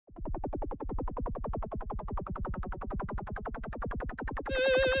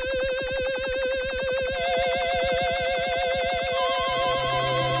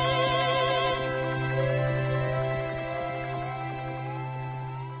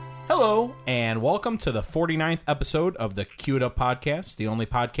Hello, and welcome to the 49th episode of the Queued Up Podcast, the only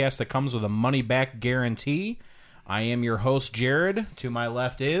podcast that comes with a money-back guarantee. I am your host, Jared. To my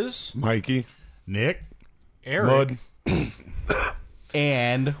left is... Mikey. Nick. Eric. Mud.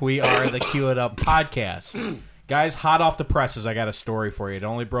 And we are the Queued Up Podcast. Guys, hot off the presses, I got a story for you. It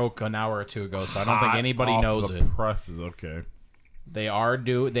only broke an hour or two ago, so I don't think anybody knows it. Presses, okay.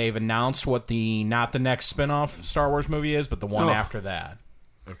 They've announced what not the next spinoff Star Wars movie is, but the one after that.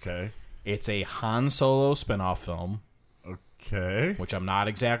 Okay. It's a Han Solo spinoff film, Okay. which I'm not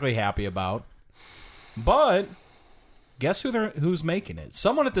exactly happy about. But guess who's making it?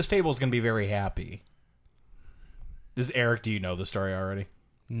 Someone at this table is going to be very happy. Eric, do you know the story already?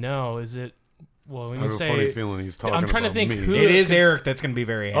 No, is it? Well, when I you have say, a funny feeling he's talking I'm trying to about think me. who It is Eric that's going to be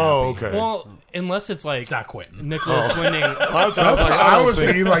very happy. Oh, okay. Well, unless it's like It's not Quentin. Nicholas Winding. I was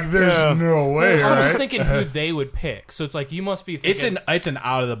thinking, like, there's no way, I was right? just thinking who they would pick. So it's like you must be thinking It's an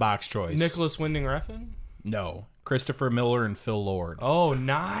out of the box choice. Nicholas Winding Refn. No, Christopher Miller and Phil Lord. Oh,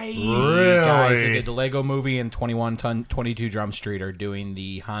 nice. Guys who Really? did the Lego Movie and 22 Jump Street are doing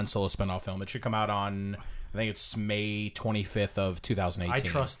the Han Solo spinoff film. It should come out on, I think it's May 25th of 2018. I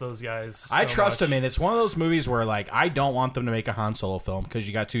trust those guys. I trust them. them, and it's one of those movies where, like, I don't want them to make a Han Solo film because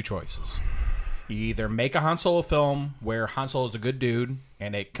you got two choices. You either make a Han Solo film where Han Solo is a good dude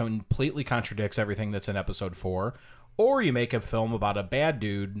and it completely contradicts everything that's in Episode 4, or you make a film about a bad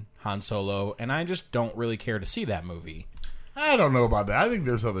dude, Han Solo, and I just don't really care to see that movie. I don't know about that. I think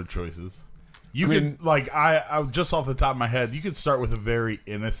there's other choices. You could, like, I just off the top of my head, you could start with a very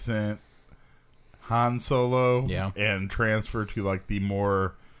innocent Han Solo, Yeah. and transfer to, like, the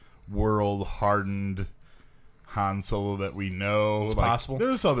more world-hardened Han Solo that we know. It's like, possible.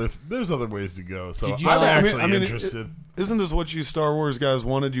 There's other ways to go. So Did you I'm say- actually interested. Isn't this what you Star Wars guys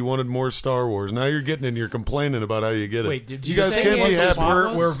wanted? You wanted more Star Wars. Now you're getting it and you're complaining about how you get it. Wait, did you you guys say can't what be the happy.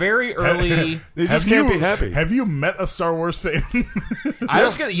 plot We're very early. They just can't be happy. Have you met a Star Wars fan? I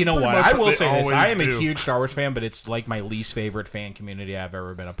was gonna, you know Pretty what? much I what will they say this: always I am do. a huge Star Wars fan, but it's like my least favorite fan community I've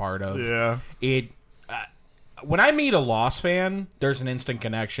ever been a part of. Yeah. When I meet a Lost fan, there's an instant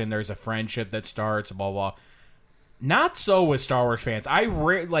connection. There's a friendship that starts. Blah blah. Not so with Star Wars fans.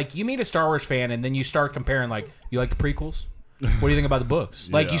 Like you meet a Star Wars fan, and then you start comparing. Like, you like the prequels? What do you think about the books?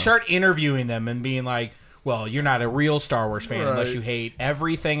 Like, you Yeah. start interviewing them and being like, "Well, you're not a real Star Wars fan unless Right. you hate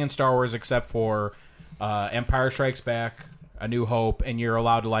everything in Star Wars except for Empire Strikes Back, A New Hope, and you're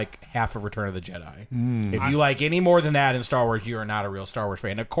allowed to like half of Return of the Jedi. If you like any more than that in Star Wars, you are not a real Star Wars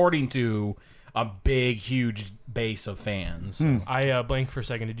fan, according to a big, huge base of fans." I blanked for a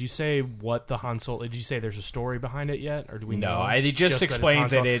second. Did you say what the Han Solo? Did you say there's a story behind it yet, or do we know? It just that it's explains Han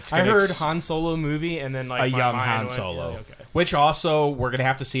Solo? that it's I gonna heard Han Solo movie, and then like a my young mind Han went, Solo, yeah, okay. which also we're gonna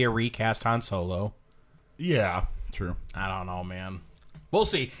have to see a recast Han Solo. Yeah, true. I don't know, man. We'll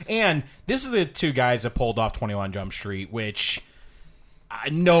see. And this is the two guys that pulled off 21 Jump Street, which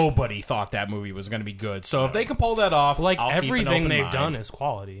nobody thought that movie was going to be good. So if they can pull that off, Like I'll keep an everything open they've mind. done is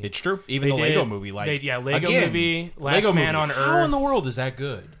quality. It's true. Even They the did- Lego movie, like Lego again, movie, Last Lego Man movie. on How in Earth. the world is that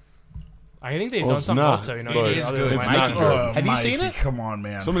good? I think they've Well, done it's something not, else. So you know, but It is other good. than It's my- not good. Have you seen Mikey, it? Come on,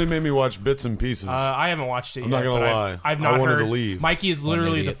 man. Somebody made me watch bits and pieces. I haven't watched it I'm yet. not gonna but lie. I've I not wanted heard. to leave. Mikey is What an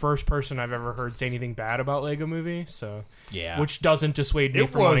literally the idiot. first person I've ever heard say anything bad about Lego Movie. So Yeah. which doesn't dissuade me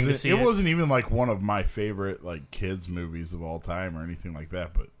It from wanting to wasn't. see It it. wasn't even like one of my favorite like kids movies of all time or anything like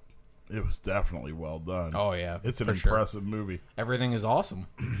that. But it was definitely well done. Oh, yeah. It's an for sure. impressive movie. Everything is awesome.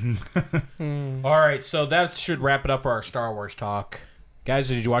 All right, so that should wrap it up for our Star Wars talk. Guys,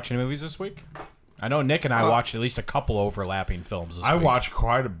 did you watch any movies this week? I know Nick and I watched at least a couple overlapping films this I week. watched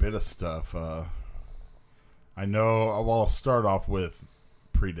quite a bit of stuff. I know. Well, I'll start off with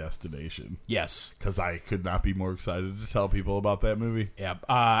Predestination Yes. because I could not be more excited to tell people about that movie. Yeah,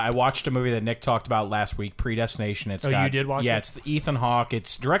 I watched a movie that Nick talked about last week, Predestination. It's Oh, got, you did watch Yeah, it? it's the Ethan Hawke.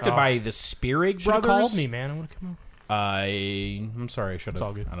 It's directed Oh. by the Spierig Should have brothers. called me, man. I would have come over. I'm sorry, I should have. It's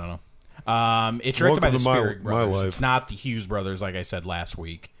all good. I don't know. It's directed by Welcome the to Spierig my brothers. life. It's not the Hughes brothers, like I said last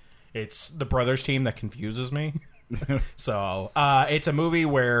week. It's the brothers team that confuses me. So it's a movie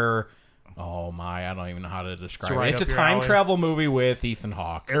where, oh my, I don't even know how to describe right it. It's a up your time alley. travel movie with Ethan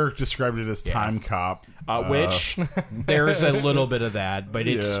Hawke. Eric described it as Time Cop, Which there's a little bit of that, but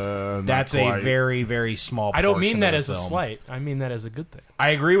it's Yeah, not that's a quite. very, very small. I don't portion mean that of as the a film. slight. I mean that as a good thing.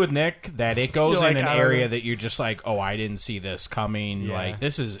 I agree with Nick that it goes You're in like, an I don't area know. that you're just like, oh, I didn't see this coming. Yeah. Like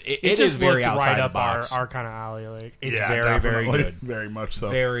this is it It is just very looked outside right the up our, box. our kind of alley. Like It's Yeah, very, very definitely. good. Very much so.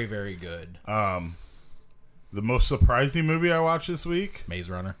 Very, very good. The most surprising movie I watched this week? Maze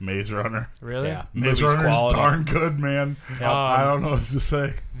Runner. Maze Runner. Really? Yeah. Maze Movie's Runner is quality. darn good, man. I don't know what to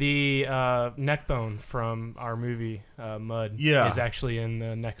say. The neckbone from our movie Mud Yeah. is actually in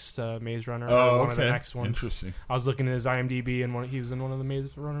the next Maze Runner. Oh, one of the okay. next ones. Interesting. I was looking at his IMDb, and he was in one of the Maze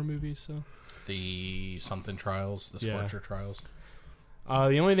Runner movies. So The something trials, the Yeah. Scorcher trials.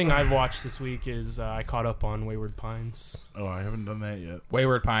 the only thing I've watched this week is I caught up on Wayward Pines. Oh, I haven't done that yet.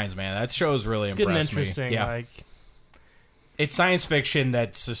 Wayward Pines, man, that show's really It's getting impressed interesting. me. Yeah, Like it's science fiction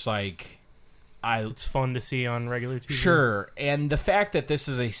that's just like it's fun to see on regular TV. Sure, and the fact that this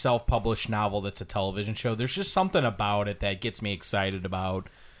is a self-published novel that's a television show, there's just something about it that gets me excited about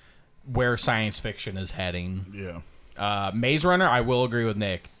where science fiction is heading. Yeah. Maze Runner, I will agree with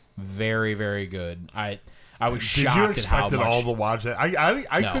Nick. Very, very good. I was Did shocked you at how expect it much. all to watch it?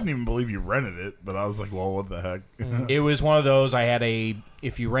 I No. couldn't even believe you rented it, but I was like, well, what the heck? It was one of those. I had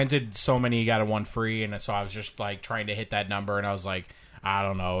if you rented so many, you got a one free, and so I was just like trying to hit that number, and I was like, I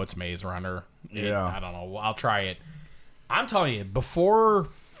don't know, it's Maze Runner. Yeah. I don't know. I'll try it. I'm telling you, before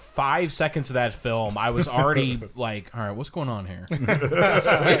 5 seconds of that film, I was already like, all right, what's going on here?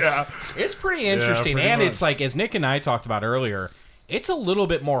 It's pretty interesting, pretty and much. it's like, as Nick and I talked about earlier, it's a little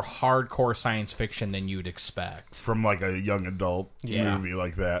bit more hardcore science fiction than you'd expect. From like a young adult Yeah. movie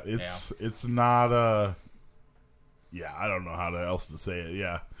like that. It's not a... Yeah, I don't know how else to say it.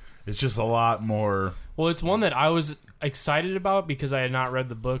 Yeah. It's just a lot more... Well, it's one that I was excited about because I had not read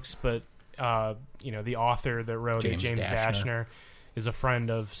the books, but the author that wrote it, James Dashner, is a friend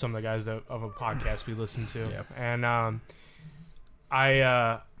of some of the guys of a podcast we listen to, and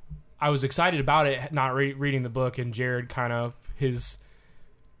I was excited about it, not reading the book, and Jared kind of his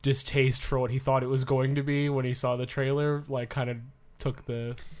distaste for what he thought it was going to be when he saw the trailer, like, kind of took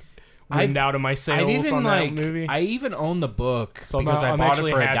the wind out of my sails on that movie. I even own the book So because I'm I bought it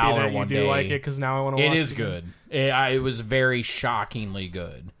actually for happy $1 that one you day. do like it because now I want to watch It it. is good. It was very shockingly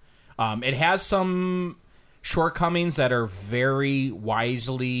good. It has some shortcomings that are very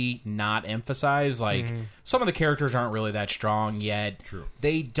wisely not emphasized. Like, some of the characters aren't really that strong yet. True.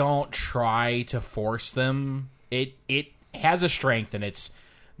 They don't try to force them. It has a strength, and it's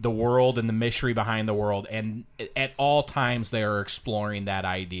the world and the mystery behind the world, and at all times they are exploring that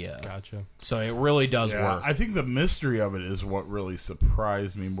idea. Gotcha. So it really does Yeah, work. I think the mystery of it is what really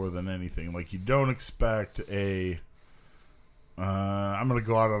surprised me more than anything. Like, you don't expect I'm going to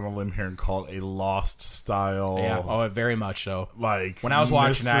go out on a limb here and call it a Lost style. Yeah, oh, very much so. Like, When I was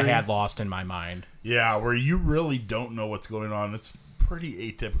watching it, I mystery. had Lost in my mind. Yeah, where you really don't know what's going on. It's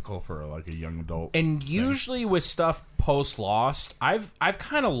pretty atypical for like a young adult. And usually with stuff post Lost, I've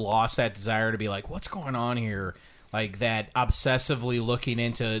kind of lost that desire to be like, what's going on here? Like that obsessively looking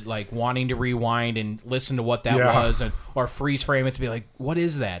into, like, wanting to rewind and listen to what that was, or freeze frame it to be like, what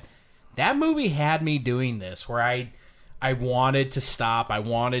is that? That movie had me doing this, where I wanted to stop. I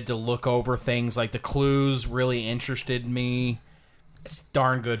wanted to look over things. Like, the clues really interested me. It's a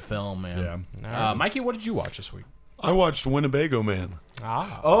darn good film, man. Yeah. Mikey, what did you watch this week? I watched Winnebago Man.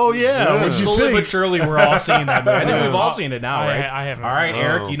 Oh yeah, what'd you Slowly think? but surely, we're all seeing that movie. I think we've all seen it now, right? I haven't. All right,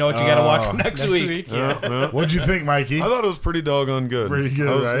 Eric, you know what you got to watch for next week. What'd you think, Mikey? I thought it was pretty doggone good. Pretty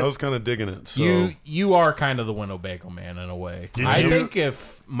good, right? I was kind of digging it. So You are kind of the Winnebago Man in a way. Did I you? think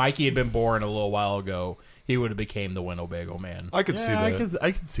if Mikey had been born a little while ago, he would have became the Winnebago Man. I could see that.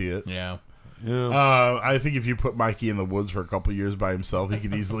 I could see it. Yeah. Yeah. I think if you put Mikey in the woods for a couple years by himself, he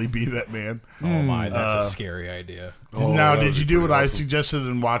could easily be that man. Oh my, that's a scary idea. Now, that did would you be do what pretty I awesome. suggested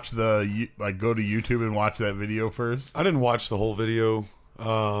and watch go to YouTube and watch that video first? I didn't watch the whole video,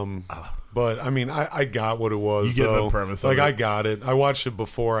 but I mean, I got what it was. You get the though. premise of Like it. I got it. I watched it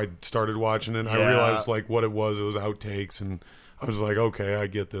before I started watching it. I Yeah. realized like what it was. It was outtakes, and I was like, okay, I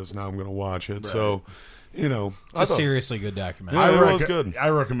get this. Now I'm going to watch it. So, I It's a thought, seriously good documentary. Yeah, it was good. I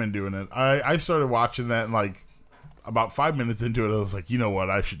recommend doing it. I started watching that and like about 5 minutes into it, I was like, you know what?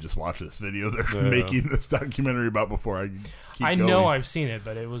 I should just watch this video they're making this documentary about before I keep I going. know I've seen it,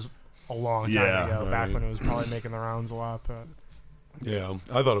 but it was a long time Yeah, ago, back right. when it was probably making the rounds a lot. But yeah,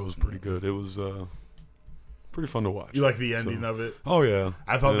 I thought it was pretty good. It was pretty fun to watch. You like the ending of it? Oh yeah,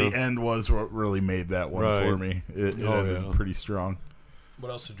 I thought yeah. the end was what really made that one Right. for me. It ended pretty strong. What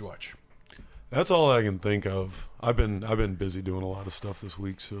else did you watch? That's all I can think of. I've been busy doing a lot of stuff this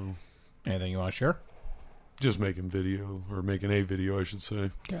week, so Anything you want to share? just making a video, I should say.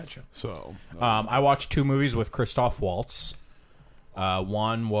 Gotcha. So I watched 2 movies with Christoph Waltz.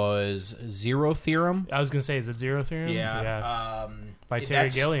 One was Zero Theorem. I was gonna say, is it Zero Theorem? Yeah. by Terry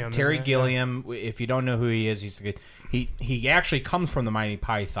That's Gilliam. Terry isn't it? Gilliam. If you don't know who he is, he's the good. He actually comes from the Monty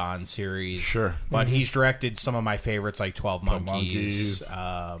Python series. Sure. But he's directed some of my favorites, like 12 Monkeys.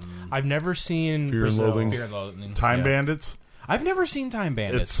 I've never seen Fear and Brazil. Loathing. Fear and Loathing. Time Yeah. Bandits. I've never seen Time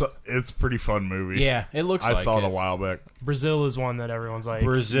Bandits. It's a pretty fun movie. Yeah, it looks I like saw it. it a while back. Brazil is one that everyone's like,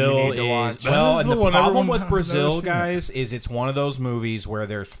 Brazil you need to watch. is well, That is and the the one problem everyone with has Brazil, never seen guys, is it's one of those movies where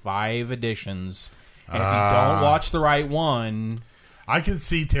there's 5 editions, and if you don't watch the right one, I could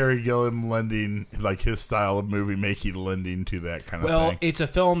see Terry Gilliam lending, like his style of movie, making lending to that kind of well, thing. it's a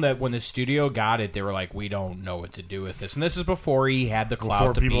film that when the studio got it, they were like, we don't know what to do with this, and this is before he had the clout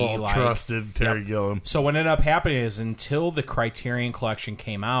Before to people be like. trusted Terry Yep. Gilliam. So what ended up happening is until the Criterion Collection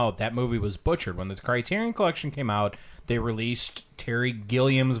came out, that movie was butchered. When the Criterion Collection came out, they released Terry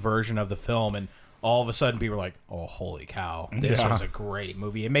Gilliam's version of the film, and all of a sudden people were like, oh, holy cow, this Yeah. was a great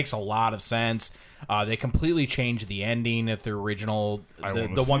movie. It makes a lot of sense. They completely changed the ending of the original, I the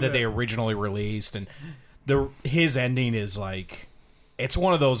wanna one see that that. they originally released, and his ending is like, it's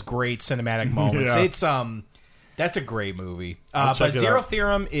one of those great cinematic moments. Yeah. It's that's a great movie. I'll check But it Zero out.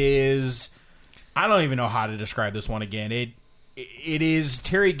 Theorem is, I don't even know how to describe this one again. It is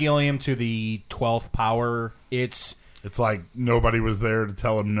Terry Gilliam to the 12th power. It's like nobody was there to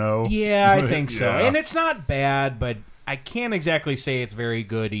tell him no. yeah, I think so. Yeah. And it's not bad, but I can't exactly say it's very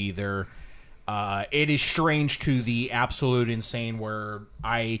good either. It is strange to the absolute insane where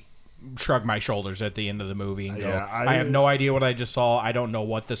I shrug my shoulders at the end of the movie and go, Yeah, I have no idea what I just saw. I don't know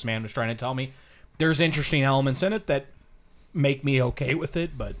what this man was trying to tell me. There's interesting elements in it that make me okay with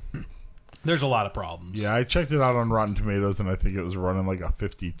it, but there's a lot of problems. Yeah, I checked it out on Rotten Tomatoes, and I think it was running like a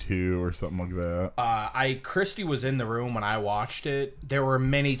 52 or something like that. Christy was in the room when I watched it. There were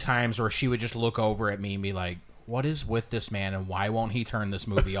many times where she would just look over at me and be like, what is with this man and why won't he turn this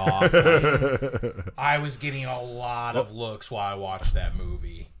movie off? Like, I was getting a lot of looks while I watched that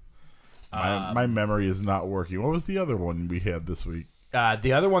movie. My memory is not working. What was the other one we had this week?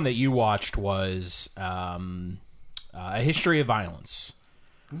 The other one that you watched was A History of Violence,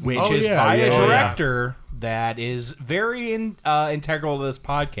 which Oh, is yeah, by yeah, a yeah. director that is very integral to this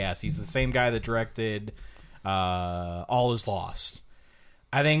podcast. He's the same guy that directed All Is Lost.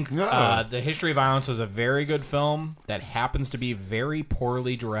 I think The History of Violence is a very good film that happens to be very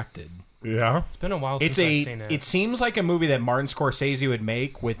poorly directed. Yeah. It's been a while It's since I've seen it. It seems like a movie that Martin Scorsese would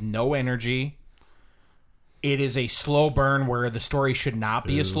make with no energy. It is a slow burn where the story should not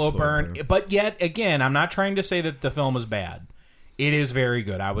be a slow burn. But yet, again, I'm not trying to say that the film is bad. It is very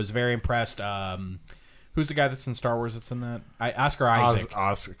good. I was very impressed. Who's the guy that's in Star Wars that's in that? Oscar Isaac.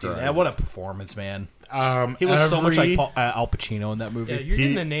 Oscar Dude, Isaac. what a performance, man. Um, He looks so much like every- Al Pacino in that movie. yeah, you're he-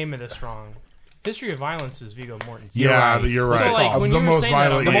 getting the name of this wrong. History of Violence is Viggo Mortensen. Yeah, right. you're right. So, like, when the you were most saying that,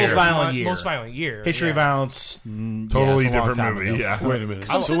 violent The year. Most Violent Year. Most Violent Year. History of yeah. Violence. Totally yeah, it's a long different time movie. ago. Yeah. Wait a minute. I'm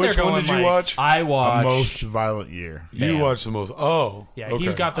So sitting which there one going did you like, watch? I A watched. most violent year. You Bam. watched the most. Oh, Yeah, okay.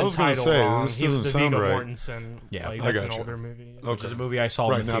 he got the I was gonna title say, wrong. This He was doesn't the sound Viggo right. Mortensen. Yeah, like, I that's an gotcha. older movie. Which is a movie I saw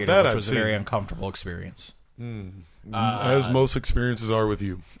Right, in the now theater, that which I've was a very seen. uncomfortable experience. As most experiences are with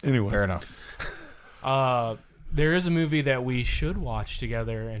you. Anyway, Fair enough. There is a movie that we should watch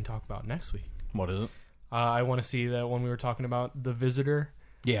together and talk about next week. What is it? I want to see that one we were talking about, The Visitor.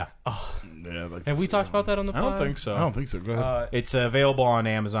 Yeah. Yeah, like Have we talked about that on the I pod? don't think so. I don't think so. Go ahead. It's available on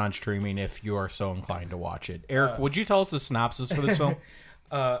Amazon streaming if you are so inclined to watch it. Eric, would you tell us the synopsis for this film?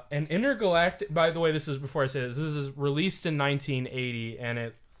 An intergalactic. By the way, this is before I say this. This is released in 1980,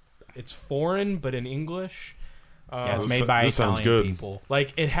 and it's foreign but in English. Yeah, it's this- made by this sounds Italian good. people.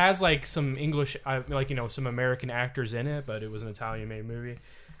 Like it has like some English, some American actors in it, but it was an Italian-made movie.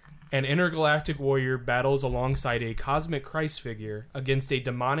 An intergalactic warrior battles alongside a cosmic Christ figure against a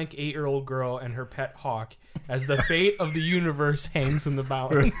demonic 8-year-old girl and her pet hawk as the fate of the universe hangs in the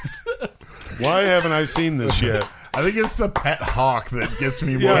balance. why haven't I seen this yet? I think it's the pet hawk that gets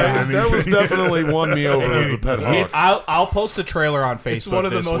me more Yeah, than anything. that was definitely won me over as a pet hawk. I'll post the trailer on Facebook. It's one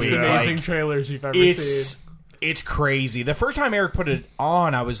of the this most week. amazing Like, trailers you've ever it's seen. it's crazy. The first time Eric put it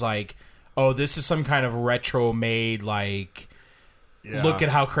on, I was like, "Oh, this is some kind of retro made like." Yeah. Look at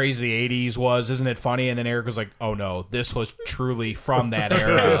how crazy the 80s was. Isn't it funny? And then Eric was like, oh, no, this was truly from that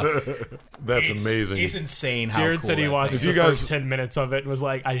era. That's It's- amazing. It's insane how Jared cool said he that watched thing the you guys- first 10 minutes of it and was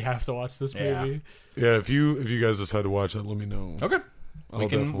like, I have to watch this Yeah. movie. Yeah, if you guys decide to watch that, let me know. Okay. I'll We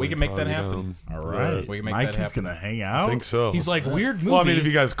can definitely make that probably happen. down. All right. We can make Mike that is happen. going to hang I out. think so. He's like, weird movie. well, I mean, if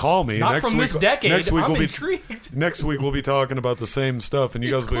you guys call me Not next from week, this decade. next week I'm we'll be intrigued. next week we'll be talking about the same stuff, and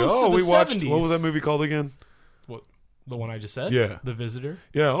you It's guys will be, close to oh, the we watched 70s. what was that movie called again? What, the one I just said? Yeah. The Visitor?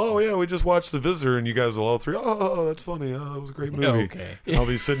 Yeah, oh yeah, we just watched The Visitor, and you guys will all three, oh, that's funny, oh, that was a great movie. Okay. And I'll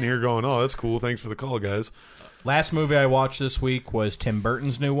be sitting here going, oh, that's cool, thanks for the call, guys. Last movie I watched this week was Tim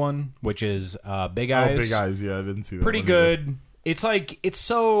Burton's new one, which is Big Eyes. Oh, Big Eyes. Yeah, I didn't see that. Pretty one good. either. It's like it's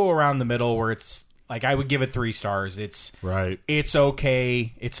so around the middle where it's like I would give it 3 stars. It's Right. It's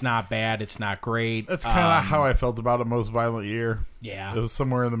okay. It's not bad. It's not great. That's kind of how I felt about A Most Violent Year. Yeah. It was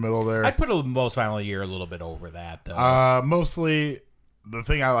somewhere in the middle there. I'd put a Most Violent Year a little bit over that though. Mostly, the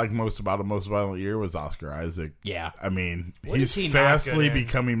thing I like most about A Most Violent Year was Oscar Isaac. Yeah. I mean, What he's is he not fastly good in?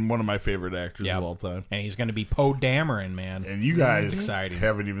 becoming one of my favorite actors Yep. of all time. And he's going to be Poe Dameron, man. And you guys exciting.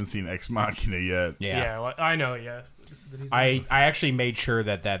 haven't even seen Ex Machina yet. Yeah. well, I know. Yeah, that he's I actually made sure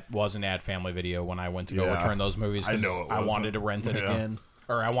that wasn't at Family Video when I went to go Yeah. return those movies. 'Cause I know it I wasn't. wanted to rent it Yeah. again.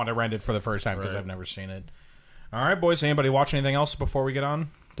 Or I want to rent it for the first time because Right. I've never seen it. All right, boys. Anybody watch anything else before we get on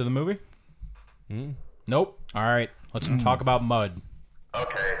to the movie? Nope. All right. Let's talk about Mud.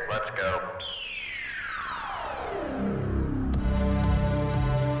 Okay, let's go.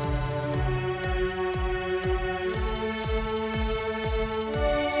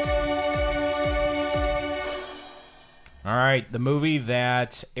 All right. The movie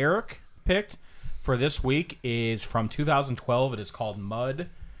that Eric picked for this week is from 2012. It is called Mud.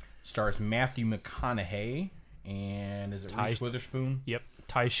 Stars Matthew McConaughey. And is it Reese Witherspoon? Yep.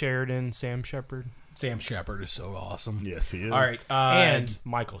 Ty Sheridan, Sam Shepard, Sam Shepard is so awesome. Yes, he is. All right. and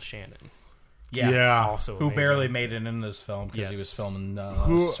Michael Shannon. Yeah. Also, Who amazing. barely made it in this film because he Yes. was filming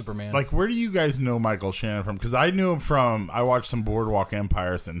Who- Superman. Like, where do you guys know Michael Shannon from? Because I knew him from, I watched some Boardwalk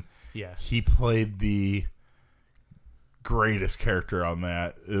Empires, and Yeah. he played the greatest character on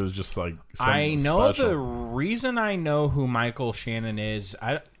that. It was just like I something know special. the reason I know who Michael Shannon is.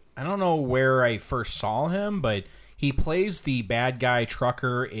 I don't know where I first saw him, but he plays the bad guy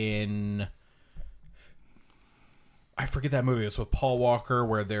trucker in. I forget that movie. It's with Paul Walker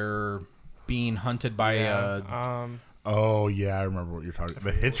where they're being hunted by Oh yeah, I remember what you're talking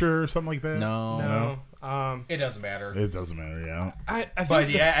about. The Hitcher or something like that? no. No. It doesn't matter. It doesn't matter, yeah. I think But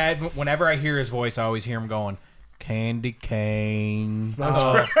yeah, whenever I hear his voice, I always hear him going, "Candy cane."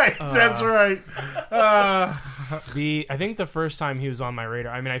 That's right. That's right. I think the first time he was on my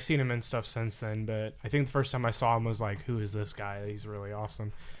radar. I mean, I've seen him in stuff since then, but I think the first time I saw him was like, "Who is this guy? He's really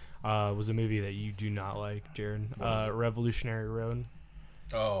awesome." Was a movie that you do not like, Jared. Revolutionary Road.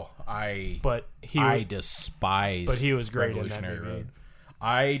 Oh, But he I despise. but he was great in that Revolutionary movie. Road.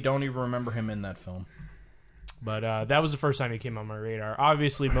 I don't even remember him in that film. But that was the first time he came on my radar.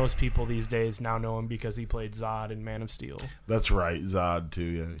 Obviously, most people these days now know him because he played Zod in Man of Steel. That's right. Zod too,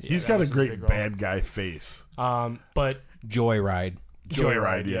 yeah. He's that got a was his great big role. bad guy face. But Joyride.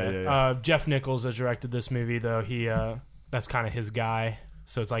 Joyride, yeah. Jeff Nichols that directed this movie, though, he that's kind of his guy.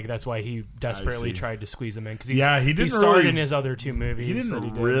 So it's like that's why he desperately see. tried to squeeze him in because He didn't starred really- in his other 2 movies. He that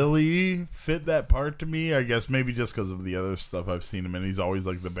didn't did. really fit that part to me. I guess maybe just because of the other stuff I've seen him in. He's always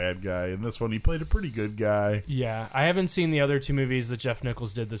like the bad guy. In this one, he played a pretty good guy. Yeah, I haven't seen the other 2 movies that Jeff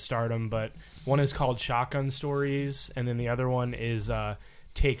Nichols did that starred him, but one is called Shotgun Stories, and then the other one is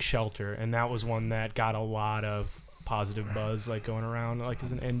Take Shelter, and that was one that got a lot of positive buzz, like going around, like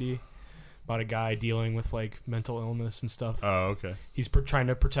as an indie, about a guy dealing with like mental illness and stuff. Oh, okay. He's trying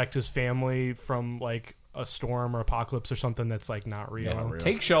to protect his family from like a storm or apocalypse or something that's like not real. Not real.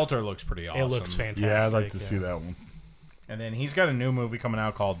 Take Shelter looks pretty awesome. It looks fantastic. Yeah, I'd like to see that one. And then he's got a new movie coming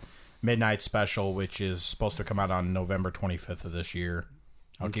out called Midnight Special, which is supposed to come out on November 25th of this year.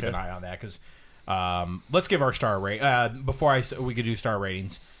 I'll keep an eye on that because let's give our star rate. Before we could do star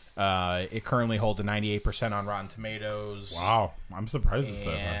ratings, it currently holds a 98% on Rotten Tomatoes. Wow, I'm surprised it's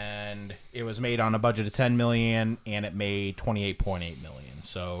that high. And it was made on a budget of $10 million, and it made $28.8 million.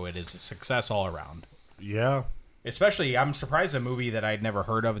 So it is a success all around. Yeah. Especially, I'm surprised a movie that I'd never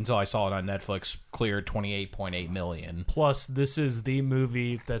heard of until I saw it on Netflix cleared $28.8 million. Plus, this is the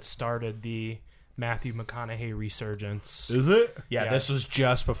movie that started the Matthew McConaughey resurgence. Is it? Yeah, Yeah. this was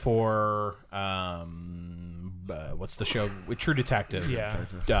just before what's the show? True Detective.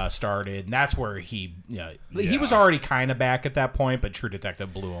 Yeah. Started, and that's where he was already kind of back at that point, but True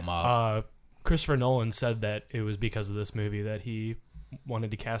Detective blew him up. Christopher Nolan said that it was because of this movie that he wanted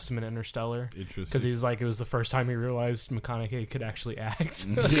to cast him in Interstellar. Interesting. Because he was like, it was the first time he realized McConaughey could actually act.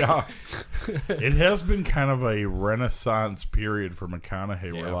 Yeah. It has been kind of a renaissance period for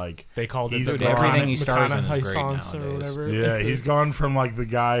McConaughey where, like, They called it He's the gone- everything he stars in is great McConaughey or nowadays. whatever. yeah, he's gone from, like, the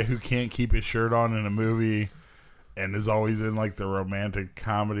guy who can't keep his shirt on in a movie and is always in, like, the romantic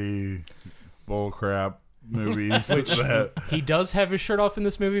comedy bull crap. movies. that, He does have his shirt off in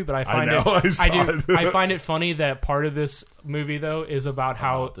this movie, but I find know, I saw it. I find it funny that part of this movie though is about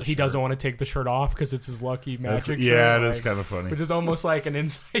how the he shirt. doesn't want to take the shirt off because it's his lucky magic yeah, shirt. it is kind of funny. Which is almost like an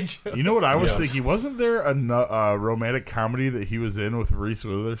inside joke. You know what I was Yes. thinking? Wasn't there a romantic comedy that he was in with Reese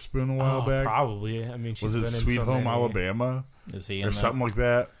Witherspoon a while back? Probably. I mean, she's Was it been Sweet in so Home many. Alabama Is he in or that? something like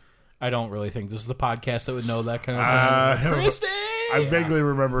that? I don't really think this is the podcast that would know that kind of thing. Christy! I vaguely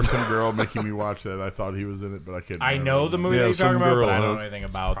remember some girl making me watch that. I thought he was in it, but I can't. I remember. know the movie Yeah, that you're some talking about, girl, but I don't huh? know anything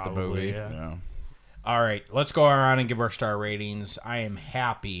about the Probably, movie. yeah. Yeah. All right, let's go around and give our star ratings. I am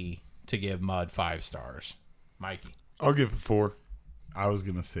happy to give Mud 5 stars. Mikey. I'll give it 4. I was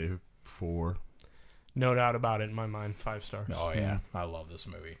gonna say 4. No doubt about it in my mind. 5 stars. Oh, yeah. I love this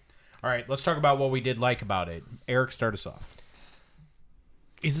movie. All right, let's talk about what we did like about it. Eric, start us off.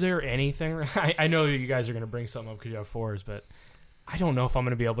 Is there anything? I know you guys are going to bring something up because you have 4s, but I don't know if I'm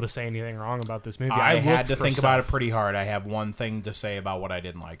going to be able to say anything wrong about this movie. I had looked to for think about it stuff. pretty hard. I have one thing to say about what I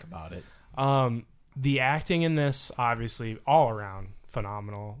didn't like about it. The acting in this, obviously, all around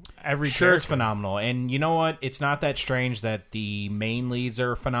phenomenal. Every Sure, it's character. phenomenal. And you know what? It's not that strange that the main leads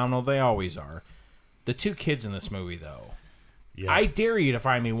are phenomenal. They always are. The 2 kids in this movie, though. Yeah. I dare you to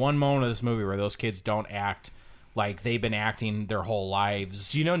find me one moment of this movie where those kids don't act like they've been acting their whole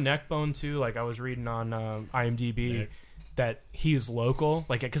lives. Do you know Neckbone too? Like I was reading on IMDb that he's local.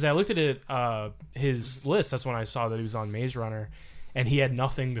 Like because I looked at it, his list. That's when I saw that he was on Maze Runner, and he had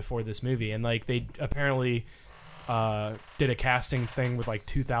nothing before this movie. And like they apparently did a casting thing with like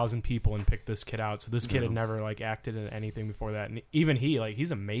 2,000 people and picked this kid out. So this kid had never like acted in anything before that. And even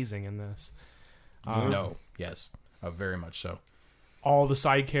he's amazing in this. No. Yes. Very much so. All the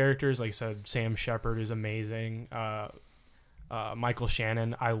side characters, like I said, Sam Shepard is amazing. Michael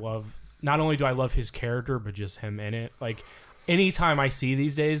Shannon, I love. Not only do I love his character, but just him in it. Like anytime I see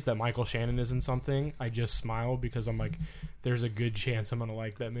these days that Michael Shannon is in something, I just smile because I'm like, there's a good chance I'm gonna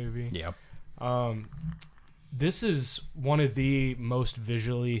like that movie. Yeah. This is one of the most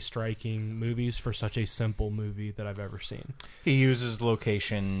visually striking movies for such a simple movie that I've ever seen. He uses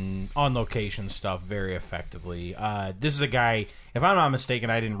on location stuff very effectively. This is a guy, if I'm not mistaken,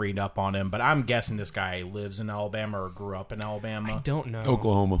 I didn't read up on him, but I'm guessing this guy lives in Alabama or grew up in Alabama. I don't know.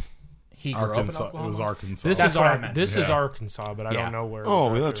 Oklahoma. He grew up in Arkansas. It Oklahoma. was Arkansas. This That's is what I meant. this is Yeah. Arkansas, but I Yeah. don't know where. Oh,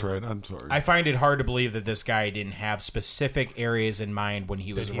 exactly that's where. right. I'm sorry. I find it hard to believe that this guy didn't have specific areas in mind when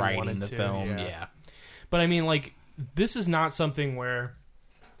he was he writing wanted the to, film. yeah. Yeah. But I mean, like, this is not something where,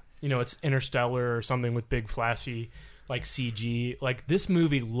 you know, it's Interstellar or something with big flashy, like CG. Like this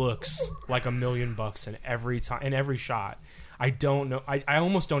movie looks like $1 million in every shot. I don't know. I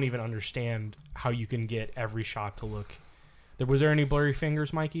almost don't even understand how you can get every shot to look. Was there any blurry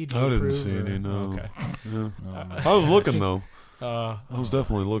fingers, Mikey? Do you I didn't approve, see or- any, no. Okay. I was looking, though. Uh, I was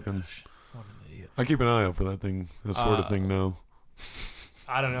definitely looking. I keep an eye out for that thing, that sort of thing now.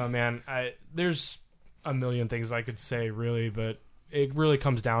 I don't know, man. There's a million things I could say, really, but it really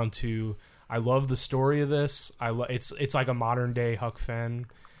comes down to I love the story of this. It's like a modern day Huck Finn.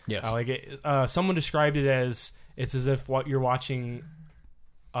 Yes. I like it. Someone described it as it's as if what you're watching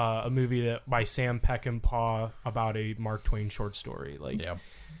a movie that by Sam Peckinpah about a Mark Twain short story. Like, Yeah.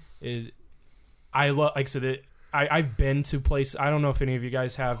 I love. Like I said, I've been to places. I don't know if any of you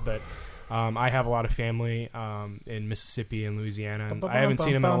guys have, but I have a lot of family in Mississippi and Louisiana, and I haven't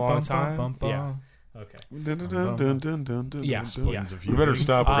seen them in a long time. Yeah. Okay. Yes, yeah. We better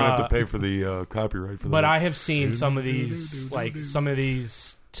stop. We're going to have to pay for the copyright for that. But I have seen some of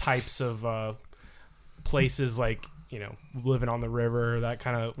these types of places, like, you know, living on the river, that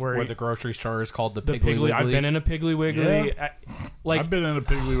kind of Where the grocery store is called the the Piggly Wiggly. I've been in a Piggly Wiggly. Yeah. Like, I've been in a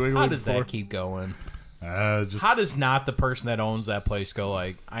Piggly Wiggly How does before. that keep going? Just How does not the person that owns that place go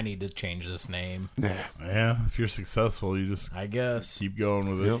like, I need to change this name? yeah. If you're successful, you just I guess. keep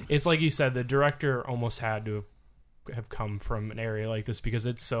going with it. Yep. it's like you said, the director almost had to have come from an area like this because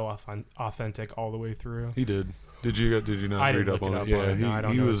it's so authentic all the way through. He did. Did you not I read didn't up look on it up it? on it. No, I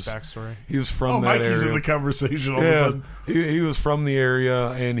don't he know was his backstory. he was from Oh, that Mikey's area. in the conversation all of a Yeah, sudden. he was from the area,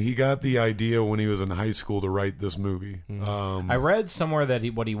 and he got the idea when he was in high school to write this movie. I read somewhere that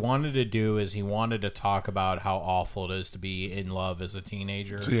what he wanted to do is he wanted to talk about how awful it is to be in love as a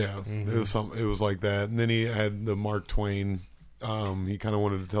teenager. So, yeah, it was It was like that, and then he had the Mark Twain. He kind of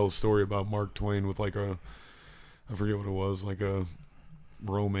wanted to tell a story about Mark Twain with like I forget what it was, like a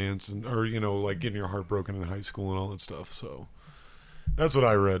romance or like getting your heart broken in high school and all that stuff. So that's what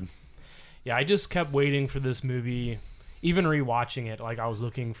I read. Yeah, I just kept waiting for this movie, even rewatching it. Like, I was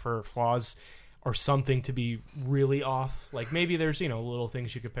looking for flaws or something to be really off. Like, maybe there's, little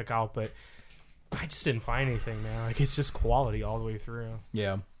things you could pick out, but I just didn't find anything, man. Like, it's just quality all the way through.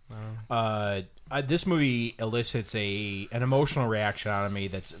 Yeah. This movie elicits an emotional reaction out of me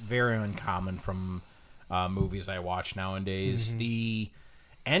that's very uncommon from movies I watch nowadays. The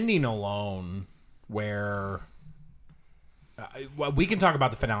ending alone, where we can talk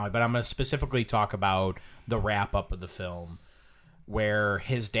about the finale, but I'm going to specifically talk about the wrap up of the film, where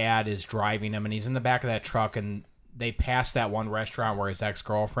his dad is driving him and he's in the back of that truck and they pass that one restaurant where his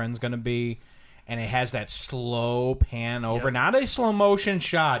ex-girlfriend's going to be, and it has that slow pan over, not a slow motion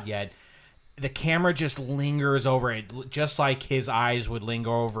shot yet. The camera just lingers over it, just like his eyes would linger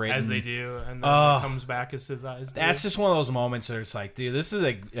over it. As they do, and then it comes back as his eyes do. That's just one of those moments where it's like, dude, this is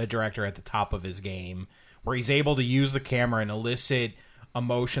a director at the top of his game, where he's able to use the camera and elicit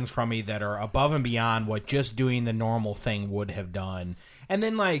emotions from me that are above and beyond what just doing the normal thing would have done. And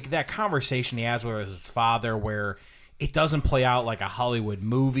then, like, that conversation he has with his father, where it doesn't play out like a Hollywood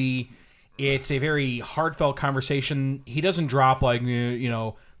movie. It's a very heartfelt conversation. He doesn't drop, like, you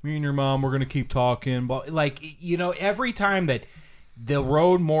know, me and your mom, we're going to keep talking. But, like, you know, every time that the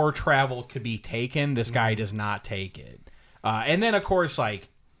road more traveled could be taken, this guy does not take it. And then, of course, like,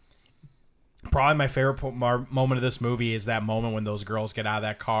 probably my favorite moment of this movie is that moment when those girls get out of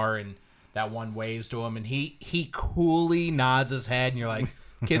that car and that one waves to him, and he coolly nods his head, and you're like,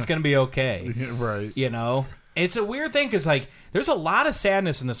 kid's going to be okay. Right. You know? It's a weird thing because, like, there's a lot of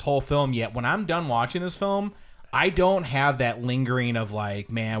sadness in this whole film, yet when I'm done watching this film, I don't have that lingering of,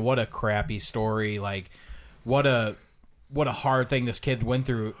 like, man, what a crappy story. Like, what a hard thing this kid went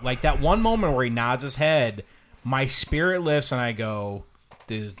through. Like, that one moment where he nods his head, my spirit lifts and I go,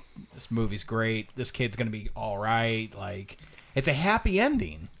 dude, this movie's great. This kid's going to be all right. Like, it's a happy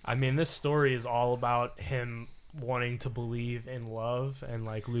ending. I mean, this story is all about him wanting to believe in love and,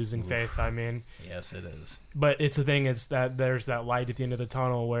 like, losing faith. I mean, yes, it is. But it's the thing is that there's that light at the end of the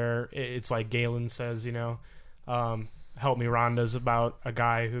tunnel where it's like Galen says, you know, Help Me Rhonda's about a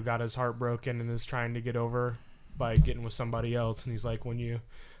guy who got his heart broken and is trying to get over by getting with somebody else. And he's like, when you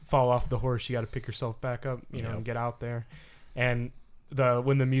fall off the horse, you got to pick yourself back up, you know, and get out there. And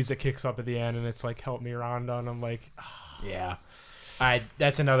when the music kicks up at the end and it's like, Help Me Rhonda, and I'm like, yeah.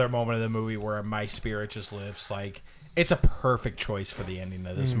 That's another moment of the movie where my spirit just lifts. Like, it's a perfect choice for the ending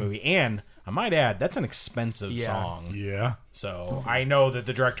of this movie. And I might add, that's an expensive song. Yeah. So I know that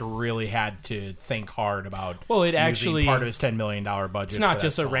the director really had to think hard about it actually part of his $10 million budget. It's not for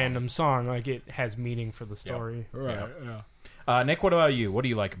just that a song. random song. Like, it has meaning for the story. Right. Nick, what about you? What do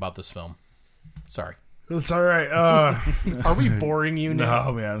you like about this film? Sorry. It's all right. Are we boring you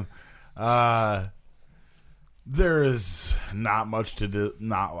now? No, man. There is not much to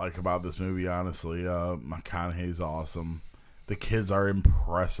not like about this movie, honestly. McConaughey's awesome. The kids are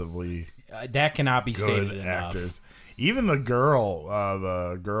impressively That cannot be good stated enough. actors. Even the girl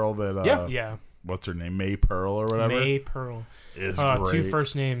that Yeah. what's her name, May Pearl or whatever, May Pearl. is Two great.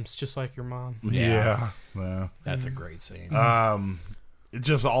 first names, just like your mom. Yeah. That's a great scene. It's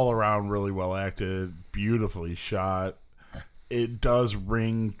just all around really well acted, beautifully shot. It does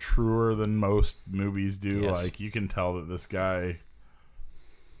ring truer than most movies do. Yes. Like, you can tell that this guy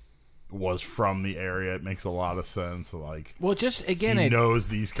was from the area. It makes a lot of sense. Like, well, just again, he it knows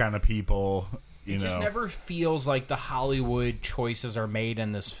these kind of people. You know, just never feels like the Hollywood choices are made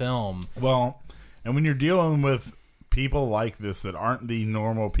in this film. well, and when you're dealing with people like this that aren't the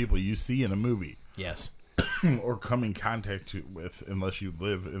normal people you see in a movie Yes. or come in contact with, unless you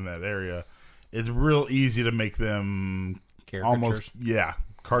live in that area, it's real easy to make them almost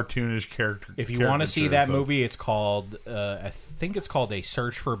cartoonish character. If you want to see that caricatures of- movie, it's called, I think it's called A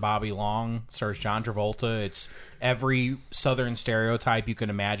Search for Bobby Long. Stars John Travolta. It's every Southern stereotype you can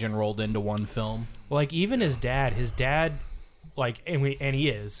imagine rolled into one film. Like, even his dad, like, and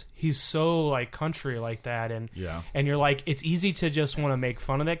he's so, like, country like that, and you're like, it's easy to just want to make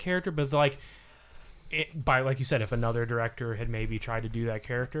fun of that character, but, like, like you said, if another director had maybe tried to do that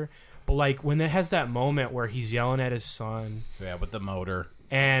character, but, like, when it has that moment where he's yelling at his son, Yeah, with the motor.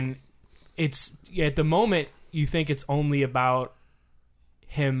 and it's at the moment you think it's only about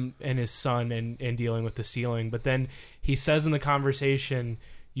him and his son and dealing with the ceiling, but then he says in the conversation,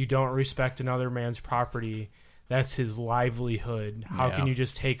 you don't respect another man's property, that's his livelihood. How can you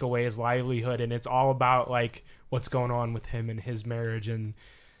just take away his livelihood? And it's all about, like, what's going on with him and his marriage and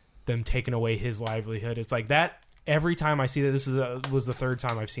them taking away his livelihood. It's like that. Every time I see that, was the third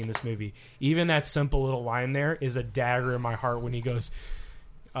time I've seen this movie. Even that simple little line there is a dagger in my heart when he goes,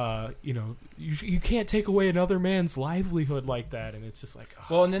 you know, you can't take away another man's livelihood like that. And it's just like,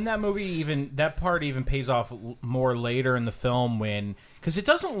 Well, and then that part even pays off more later in the film because it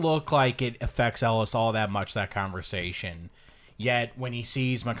doesn't look like it affects Ellis all that much, that conversation. Yet when he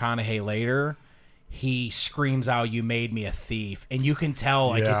sees McConaughey later, he screams out, "You made me a thief," and you can tell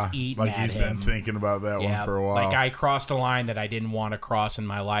like it's eating like at he's him. been thinking about that one for a while. Like I crossed a line that I didn't want to cross in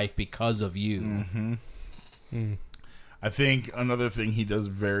my life because of you. Mm-hmm. I think another thing he does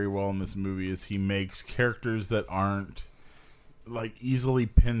very well in this movie is he makes characters that aren't like easily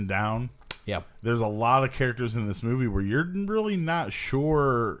pinned down. Yep. There's a lot of characters in this movie where you're really not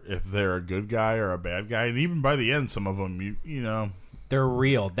sure if they're a good guy or a bad guy, and even by the end, some of them, you know, they're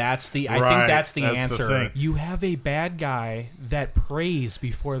real. That's the. I Right, think that's the that's the answer. thing. You have a bad guy that prays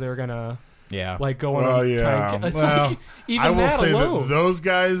before they're gonna Yeah. like go on. Well, a yeah. It's Well, like even I will that say alone. that those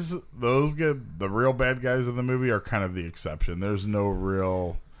guys, the real bad guys in the movie are kind of the exception. There's no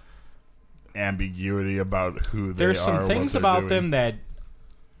real ambiguity about who they are. There's some what things they're about doing. them that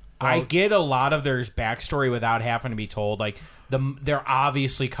I Well- get a lot of their backstory without having to be told. Like they're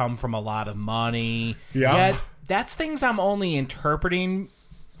obviously come from a lot of money. Yeah. Yet that's things I'm only interpreting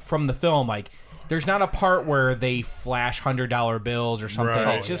from the film. Like there's not a part where they flash $100 bills or something.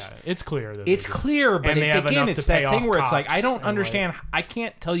 Right. It's just. It's clear. That It's they do. clear, but And they it's have again, enough it's to pay that thing off where it's like cops I don't and, understand. I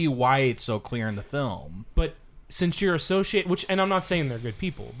can't tell you why it's so clear in the film. But since you're associate, and I'm not saying they're good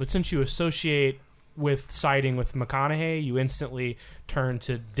people, but since you associate with siding with McConaughey, you instantly turn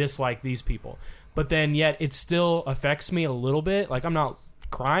to dislike these people. But then yet it still affects me a little bit. Like I'm not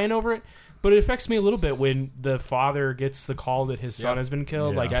crying over it, but it affects me a little bit when the father gets the call that his son has been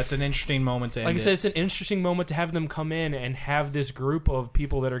killed. Yeah. Like That's an interesting moment to end like I said, it. it's an interesting moment to have them come in and have this group of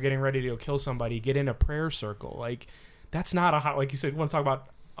people that are getting ready to go kill somebody get in a prayer circle. Like that's not like you said. You want to talk about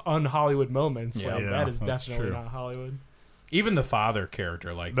un-Hollywood moments? Yeah. Like, Yeah, that is that's definitely true. not Hollywood. Even the father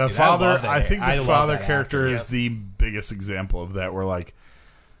character, like The dude, father, love that. I think the love father that character actor. is the biggest example of that. Where like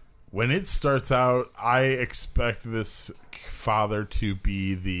when it starts out, I expect this father to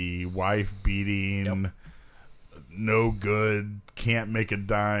be the wife beating, no good, can't make a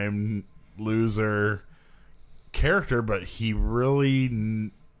dime, loser character, but he's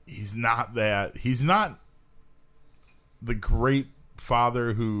not that. He's not the great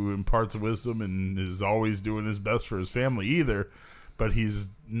father who imparts wisdom and is always doing his best for his family either, but he's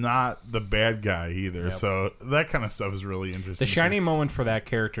not the bad guy either. Yep. So that kind of stuff is really interesting. The shining moment for that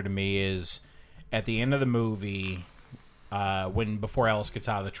character to me is at the end of the movie, when before Ellis gets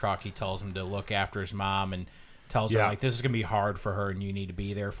out of the truck, he tells him to look after his mom and tells her Yeah. like this is gonna be hard for her and you need to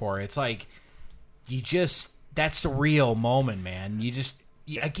be there for her. It's like that's the real moment, man.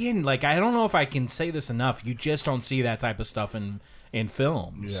 Again, like I don't know if I can say this enough. You just don't see that type of stuff in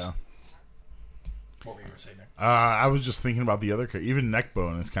films. Yeah. What were you gonna say, Nick? I was just thinking about the other character. Even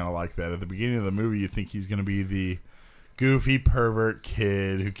Neckbone is kind of like that. At the beginning of the movie, you think he's going to be the goofy pervert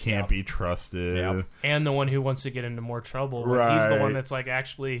kid who can't be trusted. Yep. And the one who wants to get into more trouble. Like, Right. he's the one that's like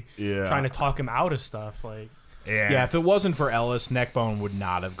actually Yeah. trying to talk him out of stuff. Like Yeah, if it wasn't for Ellis, Neckbone would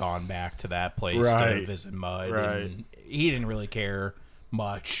not have gone back to that place to Right. visit Mud. Right. And he didn't really care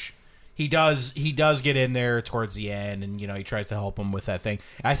much. He does get in there towards the end, and he tries to help him with that thing.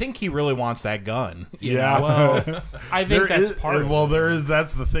 I think he really wants that gun. you Yeah. know? well, I think that's part of well, it. there is.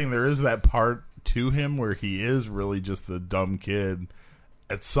 That's the thing. There is that part to him where he is really just the dumb kid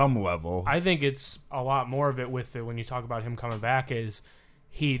at some level. I think it's a lot more of it with it when you talk about him coming back is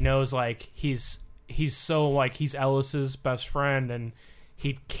he knows like he's so like he's Ellis's best friend and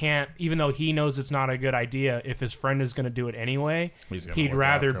he can't, even though he knows it's not a good idea, if his friend is going to do it anyway, He's gonna he'd look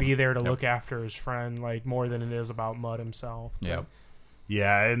rather after him. be there to Yep. look after his friend like more than it is about Mud himself. Yep.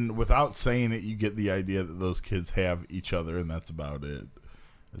 Yeah, and without saying it, you get the idea that those kids have each other, and that's about it.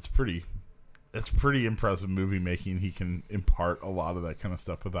 It's pretty impressive movie making. He can impart a lot of that kind of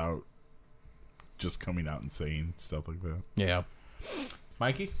stuff without just coming out and saying stuff like that. Yeah.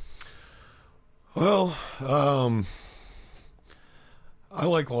 Mikey? Well, I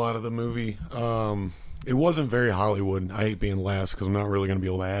like a lot of the movie. It wasn't very Hollywood. I hate being last because I'm not really going to be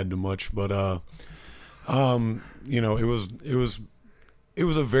able to add too much. But it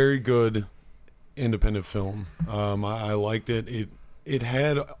was a very good independent film. I liked it. It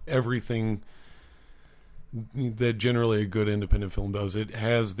had everything that generally a good independent film does. It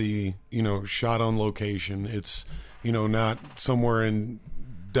has the shot on location. It's not somewhere in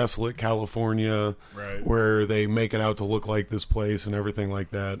desolate California, Right. where they make it out to look like this place and everything like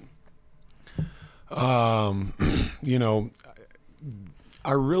that. I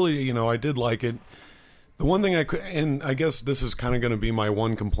really, I did like it. The one thing and I guess this is kind of going to be my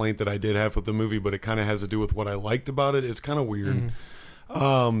one complaint that I did have with the movie, but it kind of has to do with what I liked about it. It's kind of weird.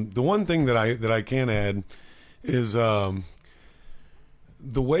 The one thing that I can add is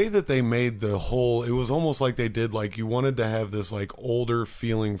the way that they made the whole, it was almost like they did, like, you wanted to have this like older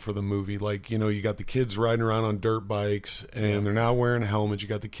feeling for the movie. Like, you know, you got the kids riding around on dirt bikes and they're not wearing helmets. You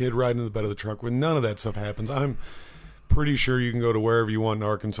got the kid riding in the bed of the truck when none of that stuff happens. I'm pretty sure you can go to wherever you want in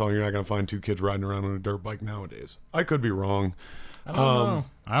Arkansas and you're not going to find two kids riding around on a dirt bike nowadays. I could be wrong. I don't know.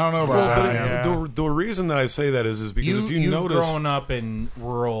 I don't know Well, about but that. the reason that I say that is because if you you've notice, grown up in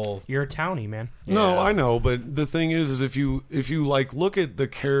rural. You're a townie, man. no, Yeah. I know, but the thing is if you like look at the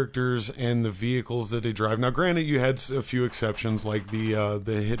characters and the vehicles that they drive. Now, granted, you had a few exceptions, like the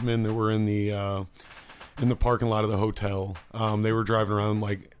hitmen that were in the parking lot of the hotel. They were driving around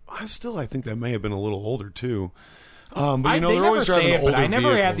like I think that may have been a little older too. But you know, they they're never always driving say it, older but I never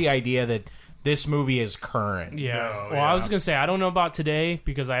had vehicles. the idea that this movie is current. Yeah. No, Well, I was yeah. gonna say I don't know about today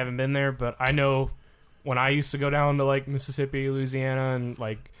because I haven't been there, but I know when I used to go down to like Mississippi, Louisiana, and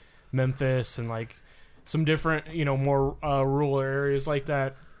like Memphis, and like some different, you know, more rural areas like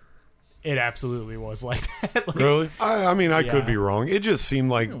that. It absolutely was like that. Like, Really? I mean, I could Yeah. be wrong. It just seemed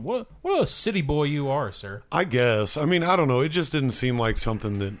like, What a city boy you are, sir. I guess. I mean, I don't know. It just didn't seem like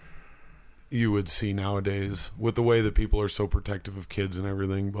something that you would see nowadays with the way that people are so protective of kids and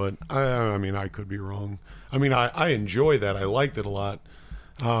everything. But I mean, I could be wrong. I mean, I enjoy that. I liked it a lot.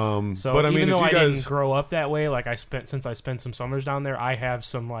 So but I even mean, though if I you didn't guys, grow up that way, like I spent some summers down there, I have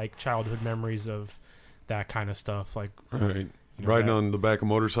some like childhood memories of that kind of stuff. Like right, know, riding that- on the back of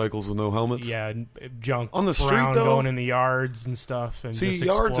motorcycles with no helmets. yeah, junk On the street, around though? going in the yards and stuff, and See, just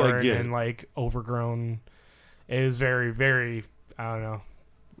yards I exploring get. and like overgrown. It is very, very. I don't know.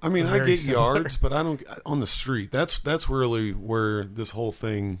 I mean, I Very get similar. yards, but I don't on the street. That's really where this whole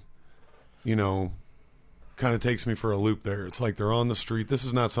thing, you know, kind of takes me for a loop. There, it's like they're on the street. This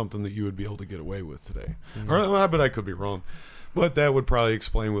is not something that you would be able to get away with today. Or I bet I could be wrong, but that would probably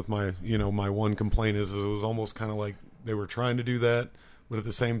explain with my, you know, my one complaint is it was almost kind of like they were trying to do that, but at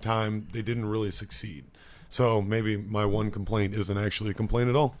the same time they didn't really succeed. So maybe my one complaint isn't actually a complaint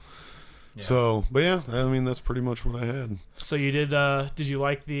at all. So, but yeah, I mean that's pretty much what I had. So you did? Did you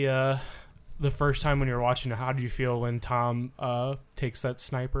like the first time when you were watching it? How did you feel when Tom takes that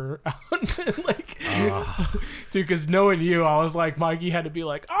sniper out? Like, dude, because knowing you, I was like, Mikey had to be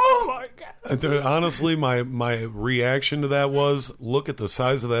like, oh my god. Honestly, my reaction to that was, look at the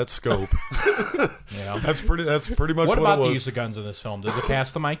size of that scope. Yeah. That's pretty much What what about it the was. use of guns in this film? Does it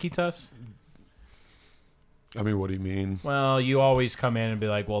pass the Mikey test? I mean, what do you mean? Well, you always come in and be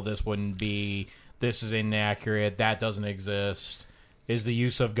like, well, this wouldn't be, this is inaccurate, that doesn't exist. Is the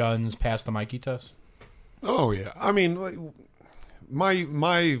use of guns past the Mikey test? Oh yeah, I mean, like,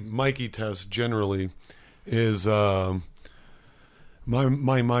 my Mikey test generally is my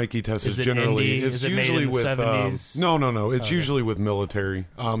Mikey test Is is it generally indie? it's Is it made usually in the with 70s? no it's usually with military.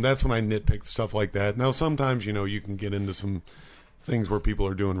 That's when I nitpick stuff like that. Now sometimes you know you can get into some things where people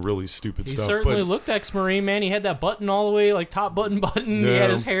are doing really stupid He stuff. certainly But looked ex-marine, man. He had that button all the way, like top button. He Yeah. had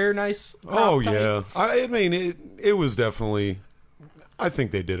his hair nice. oh cropped tight. yeah, I mean it was definitely. I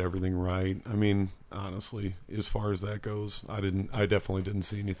think they did everything right. I mean, honestly, as far as that goes, I definitely didn't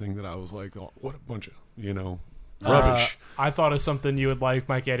see anything that I was like, oh, what a bunch of, you know, rubbish. I thought of something you would like,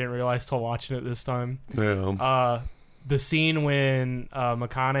 Mikey. I didn't realize till watching it this time. Yeah. The scene when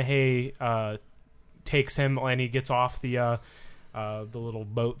McConaughey takes him and he gets off the little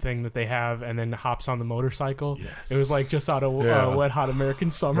boat thing that they have and then hops on the motorcycle. Yes. It was like just out of Yeah. Wet Hot American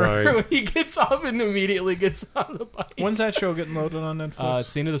Summer Right. when he gets off and immediately gets on the bike. When's that show getting loaded on Netflix?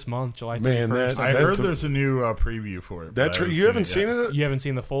 It's the end of this month, July 31st. Man, that- I that heard took- there's a new preview for it. That but I you haven't yet. seen it? You haven't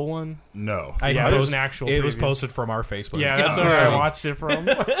seen the full one? No. Yeah, posted- it was an actual It was preview. posted from our Facebook. Yeah, that's Yeah. where I So- watched it from.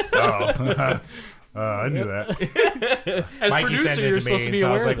 Oh. I knew that. As Mikey producer, sent it you're to supposed me, to be so I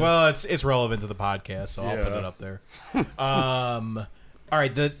aware was of like, this. well, it's relevant to the podcast, so I'll put Yeah. it up there. All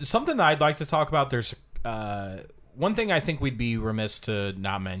right, something that I'd like to talk about. There's one thing I think we'd be remiss to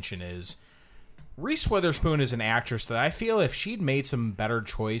not mention is Reese Witherspoon is an actress that I feel if she'd made some better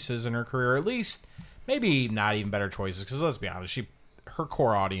choices in her career, at least maybe not even better choices, because let's be honest, her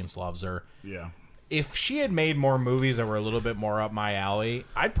core audience loves her. Yeah. If she had made more movies that were a little bit more up my alley,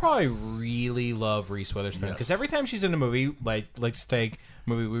 I'd probably really love Reese Witherspoon. Because every time she's in a movie, like let's take a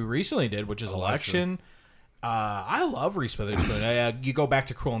movie we recently did, which is Election. I love Reese Witherspoon. You go back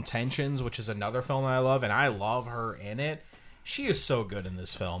to Cruel Intentions, which is another film that I love, and I love her in it. She is so good in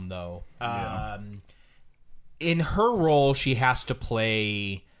this film, though. In her role, she has to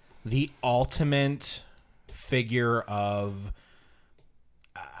play the ultimate figure of.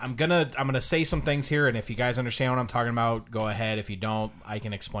 I'm gonna say some things here, and if you guys understand what I'm talking about, go ahead. If you don't, I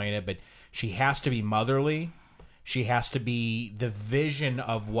can explain it. But she has to be motherly. She has to be the vision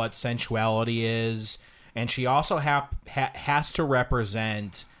of what sensuality is, and she also has to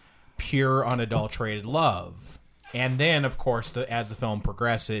represent pure, unadulterated love. And then, of course, as the film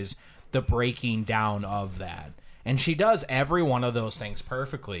progresses, the breaking down of that. And she does every one of those things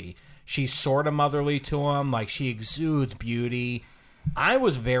perfectly. She's sort of motherly to him. Like, she exudes beauty. I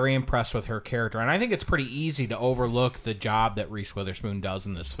was very impressed with her character, and I think it's pretty easy to overlook the job that Reese Witherspoon does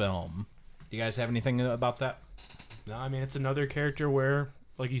in this film. You guys have anything about that? No, I mean, it's another character where,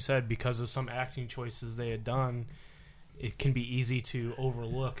 like you said, because of some acting choices they had done, it can be easy to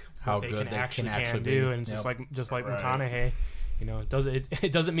overlook How what good they they can can actually actually do. be. And it's Yep. just like Right. McConaughey. You know,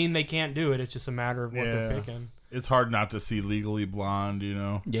 it doesn't mean they can't do it. It's just a matter of what they're Yeah. picking. It's hard not to see Legally Blonde, you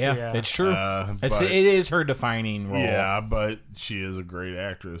know. Yeah, it's true. But- It is her defining role. Yeah, but she is a great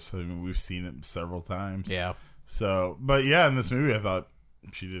actress. I mean, we've seen it several times. Yeah. So, but yeah, in this movie, I thought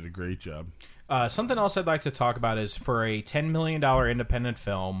she did a great job. Something else I'd like to talk about is for a $10 million independent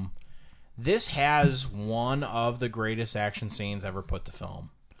film, this has one of the greatest action scenes ever put to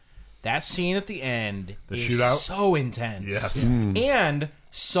film. That scene at the end The is shootout? so intense. Yes. And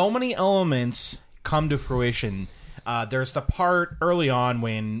so many elements come to fruition. There's the part early on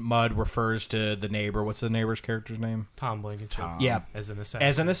when Mud refers to the neighbor. What's the neighbor's character's name? Tom Blankenship. Yeah. As an assassin.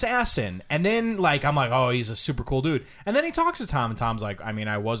 As an assassin. And then, like, I'm like, oh, he's a super cool dude. And then he talks to Tom, and Tom's like, I mean,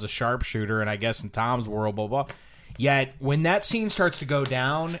 I was a sharpshooter, and I guess in Tom's world, blah, blah. Yet, when that scene starts to go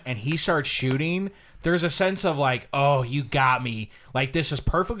down and he starts shooting, there's a sense of, like, oh, you got me. Like, this is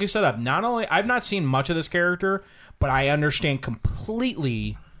perfectly set up. Not only, I've not seen much of this character, but I understand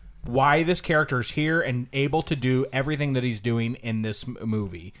completely why this character is here and able to do everything that he's doing in this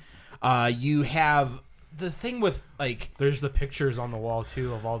movie. You have the thing with, like, There's the pictures on the wall,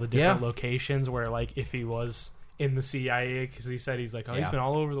 too, of all the different Yeah. locations where, like, if he was in the CIA, because he said he's like, oh, he's Yeah. been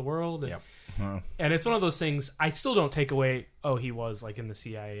all over the world. And, Yep. and it's one of those things, I still don't take away, oh, he was, like, in the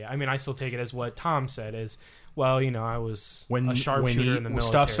CIA. I mean, I still take it as what Tom said is, well, you know, I was a sharpshooter in the military.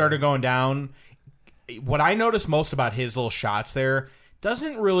 Stuff started going down. What I noticed most about his little shots there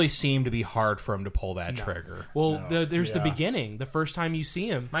doesn't really seem to be hard for him to pull that trigger. Well, there's the Yeah. beginning. The first time you see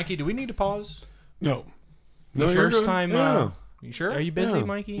him. Mikey, do we need to pause? No. The No, you're first good. time, Yeah. You sure? Are you busy, Yeah.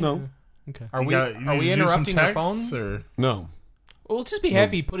 Mikey? No. Okay. Are You we? got- you Are need we to do some interrupting your texts, phone? or No. Well, just be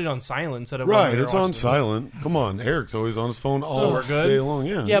happy you put it on silent instead of Right, it's on silent. Come on, Eric's always on his phone all we're good? day long.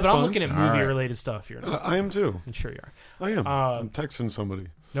 Yeah, Yeah, you're but I'm fine. looking at All right. movie-related stuff. You're not. I am too. I'm sure you are. I am. I'm texting somebody.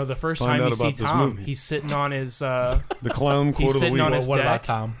 No, the first Find time out you see about this Tom, movie. he's sitting on his. The clown quote of the sitting week. on his What deck. about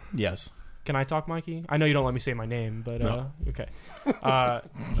Tom? Yes. Can I talk, Mikey? I know you don't let me say my name, but No. okay.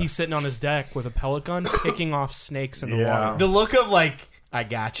 He's sitting on his deck with a pellet gun, picking off snakes in the Yeah. water. The look of, like, I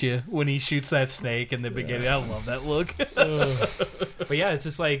got you when he shoots that snake in the beginning. I love that look. But yeah, it's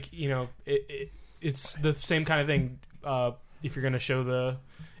just like, you know, it's the same kind of thing. If you're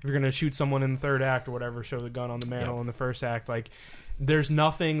gonna shoot someone in the third act or whatever, show the gun on the mantle in the first act. Like, there's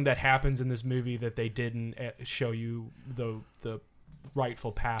nothing that happens in this movie that they didn't show you the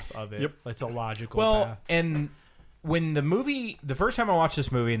rightful path of it. Yep. It's a logical Well, path. and when the first time I watched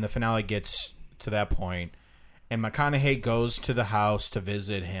this movie and the finale gets to that point, and McConaughey goes to the house to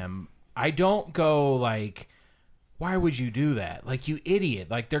visit him, I don't go like, why would you do that? Like, you idiot.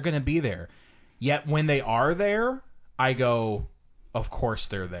 Like, they're going to be there. Yet when they are there, I go, of course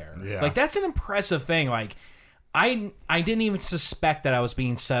they're there. Yeah. Like, that's an impressive thing. Like, I didn't even suspect that I was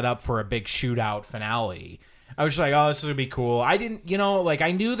being set up for a big shootout finale. I was just like, oh, this is going to be cool. I didn't, like,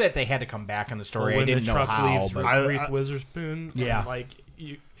 I knew that they had to come back in the story. I When didn't the know truck how. leaves But Reese Witherspoon, Yeah. and, like,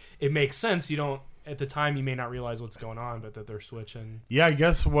 it makes sense. You don't, at the time, you may not realize what's going on, but that they're switching. yeah, I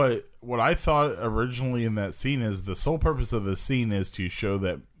guess what I thought originally in that scene is the sole purpose of this scene is to show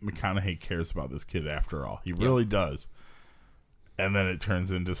that McConaughey cares about this kid after all. He really does. And then it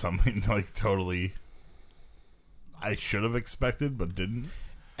turns into something like totally I should have expected but didn't.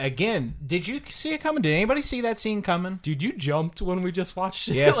 again, did you see it coming? Did anybody see that scene coming? Dude, you jumped when we just watched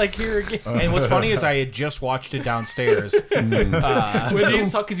it. Yeah. Like, here again. And what's funny is I had just watched it downstairs. When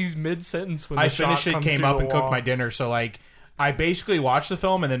he's talking, because he's mid-sentence when the I shot finished it, comes came through up, the and cooked wall. my dinner. So, like, I basically watched the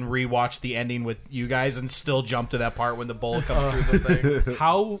film and then rewatched the ending with you guys and still jumped to that part when the bullet comes through the thing.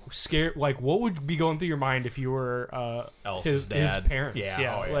 How scared? Like, what would be going through your mind if you were Elsa's his dad. parents?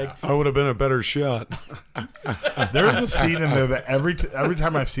 Yeah, oh, yeah. Like, I would have been a better shot. There is a scene in there that every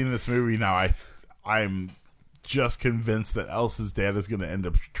time I've seen this movie now, I'm just convinced that Elsa's dad is going to end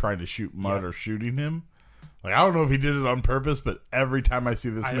up trying to shoot Mud or shooting him. Like, I don't know if he did it on purpose, but every time I see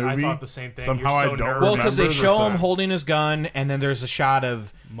this I movie, thought the same thing. somehow You're so I don't nervous. Well, because they remember show the him fact. holding his gun, and then there's a shot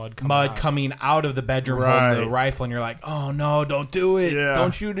of Mud coming out of the bedroom Right. holding the rifle, and you're like, oh no, don't do it. Yeah.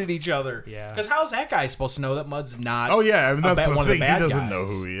 Don't shoot at each other. Yeah. Because how's that guy supposed to know that Mud's not Oh yeah, I mean, that's one the of the thing. He bad doesn't guys. know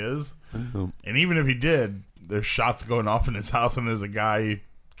who he is. And even if he did, there's shots going off in his house, and there's a guy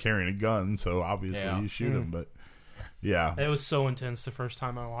carrying a gun, so obviously you shoot him. But yeah, It was so intense the first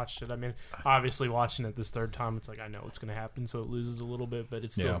time I watched it. I mean, obviously watching it this third time, it's like I know what's going to happen, so it loses a little bit, but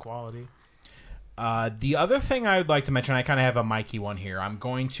it's still Yeah. quality. The other thing I would like to mention, I kind of have a Mikey one here. I'm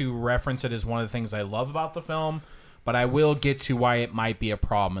going to reference it as one of the things I love about the film, but I will get to why it might be a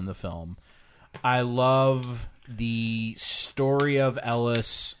problem in the film. I love the story of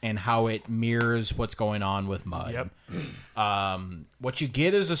Ellis and how it mirrors what's going on with Mud. Yep. What you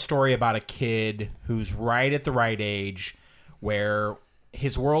get is a story about a kid who's right at the right age where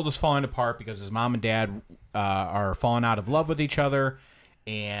his world is falling apart because his mom and dad are falling out of love with each other.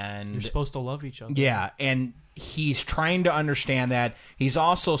 And You're supposed to love each other. yeah, and he's trying to understand that. He's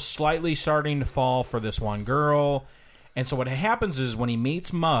also slightly starting to fall for this one girl. And so what happens is when he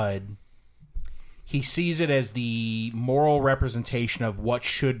meets Mud, he sees it as the moral representation of what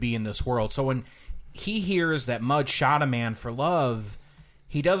should be in this world. So when he hears that Mud shot a man for love,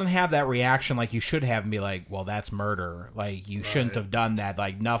 he doesn't have that reaction like you should have and be like, well, that's murder. Like, you shouldn't have done that.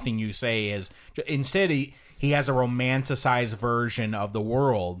 Like, nothing you say is... Instead, he has a romanticized version of the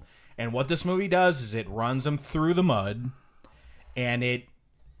world. And what this movie does is it runs him through the mud, and it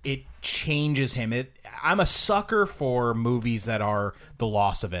changes him. I'm a sucker for movies that are the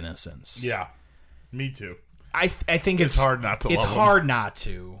loss of innocence. yeah, me too. I think It's hard not to It's love 'em. hard not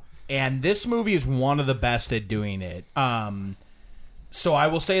to. And this movie is one of the best at doing it. So I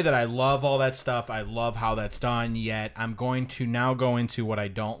will say that I love all that stuff. I love how that's done, yet I'm going to now go into what I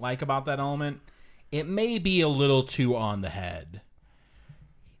don't like about that element. It may be a little too on the head.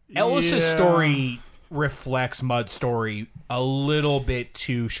 Ellis's story reflects Mud's story a little bit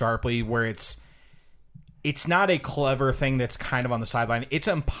too sharply, where it's not a clever thing that's kind of on the sideline. It's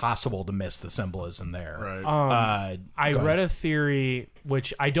impossible to miss the symbolism there. Right. I Go ahead. read a theory,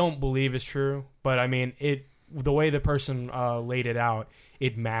 which I don't believe is true, but I mean, the way the person laid it out,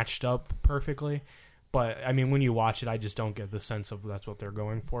 it matched up perfectly. But I mean, when you watch it, I just don't get the sense of that's what they're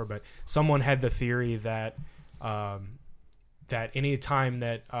going for. But someone had the theory that that any time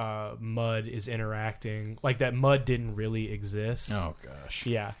that Mud is interacting, like that Mud didn't really exist. Oh gosh.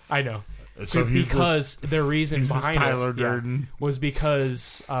 Yeah, I know. So he's Because the reason he's this behind Tyler it Durden. was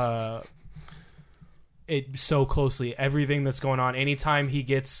because it so closely everything that's going on. Anytime he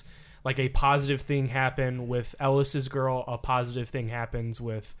gets like a positive thing happen with Ellis's girl, a positive thing happens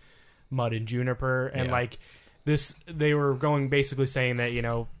with Mud and Juniper, and Yeah. like this, they were going basically saying that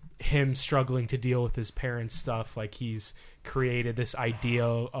him struggling to deal with his parents' stuff, like he's created this idea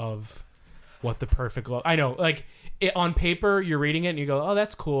of what the perfect love. I know, like on paper, you're reading it and you go, "Oh,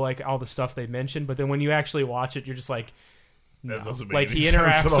 that's cool," like all the stuff they mentioned. But then when you actually watch it, you're just like, That no. doesn't make Like any he sense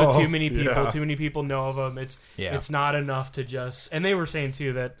interacts at with all. too many people. Yeah. Too many people know of him. It's not enough to just. And they were saying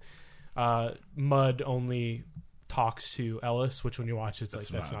too that Mud only talks to Ellis, which when you watch it, it's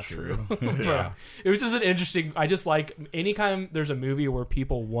that's not true. Yeah. It was just an interesting. I just like anytime there's a movie where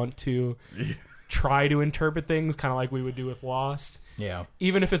people want to try to interpret things, kind of like we would do with Lost. Yeah.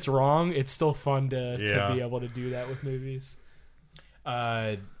 Even if it's wrong, it's still fun to Yeah. be able to do that with movies.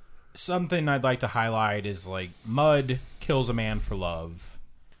 Something I'd like to highlight is like Mud kills a man for love.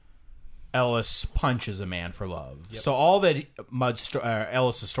 Ellis punches a man for love. So all that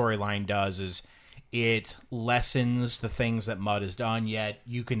Ellis's storyline does is it lessens the things that Mud has done. Yet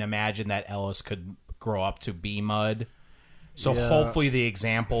you can imagine that Ellis could grow up to be Mud. So Yeah. hopefully the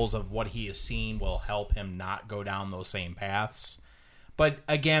examples of what he has seen will help him not go down those same paths. But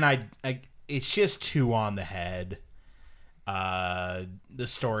again, I it's just too on the head. The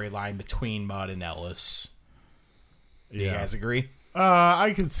storyline between Mud and Ellis. Do you Yeah. guys agree?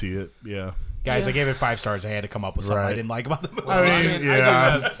 I can see it. Yeah. Guys, I gave it 5 stars. I had to come up with something I Right. didn't like about the movie. I mean, I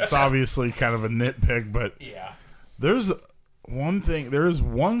yeah, it's obviously kind of a nitpick, but Yeah. there's one thing. There is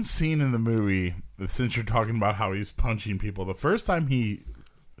one scene in the movie that, since you're talking about how he's punching people, the first time he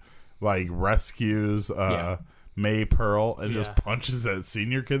like rescues May Pearl and just Yeah. punches that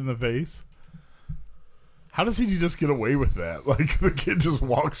senior kid in the face. How does he just get away with that? Like the kid just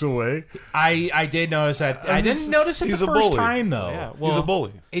walks away. I did notice that. I didn't notice it he's the a first bully. time though. Yeah, He's a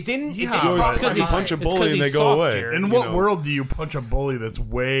bully. It didn't. Yeah, it didn't you always cross my you mind. punch a it's bully 'cause and they he's go soft, away. Jared. In you what know. world do you punch a bully that's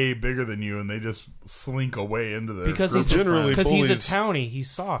way bigger than you and they just slink away into their Because group he's of generally friends? he's a bullies- townie.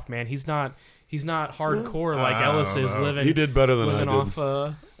 He's soft, man. He's not hardcore like I Ellis don't is know. living. He did better than I living did.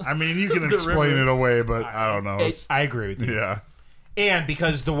 off. I mean, you can explain it away, but I don't know. I agree with you. Yeah. And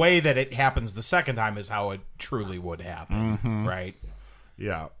because the way that it happens the second time is how it truly would happen, right?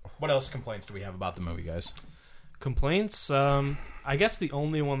 Yeah. What else complaints do we have about the movie, guys? Complaints. I guess the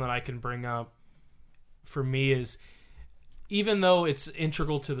only one that I can bring up for me is even though it's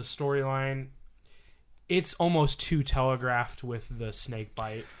integral to the storyline, it's almost too telegraphed with the snake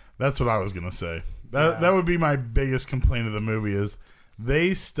bite. That's what I was gonna say. That would be my biggest complaint of the movie is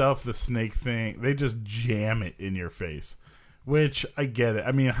they stuff the snake thing. They just jam it in your face, which I get it.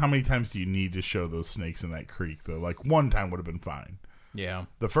 I mean, how many times do you need to show those snakes in that creek though? Like one time would have been fine. Yeah.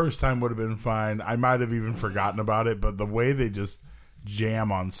 The first time would have been fine. I might have even forgotten about it, but the way they just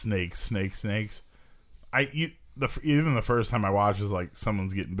jam on snakes, even the first time I watched is like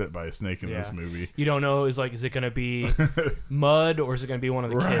someone's getting bit by a snake in this movie. You don't know, is it going to be Mud or is it going to be one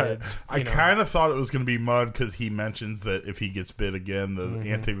of the kids? I kind of thought it was going to be Mud because he mentions that if he gets bit again, the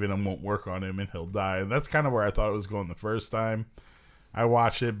antivenom won't work on him and he'll die. And that's kind of where I thought it was going the first time I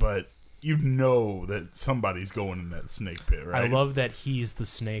watched it, but you know that somebody's going in that snake pit, right? I love that he's the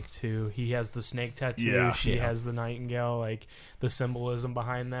snake too. He has the snake tattoo. Yeah. She has the nightingale, like the symbolism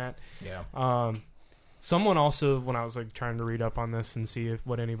behind that. Yeah. Someone also, when I was like trying to read up on this and see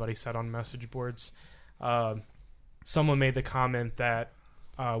what anybody said on message boards, someone made the comment that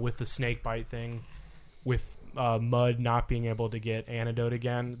with the snake bite thing, with Mud not being able to get antidote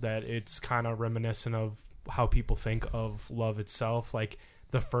again, that it's kind of reminiscent of how people think of love itself. Like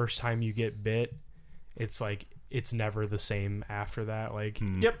the first time you get bit, it's like it's never the same after that. Like,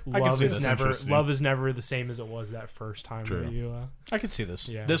 Yep, I can love see is this. never the same as it was that first time. True. That you, I could see this.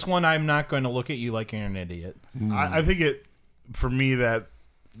 Yeah. This one, I'm not going to look at you like you're an idiot. I think it, for me, that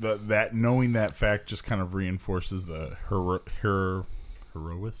knowing that fact just kind of reinforces the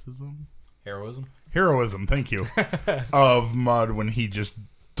heroism, thank you, of Mud when he just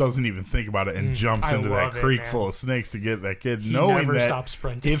doesn't even think about it and jumps I into that love it, creek man. full of snakes to get that kid, He knowing never that stops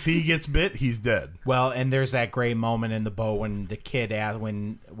sprinting. if he gets bit, he's dead. Well, and there's that great moment in the boat when the kid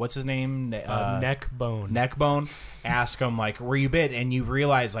what's his name? Neckbone ask him like, "Were you bit?" And you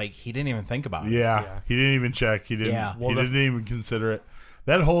realize like he didn't even think about it. Yeah, Yeah. he didn't even check. He didn't. Yeah. He didn't even consider it.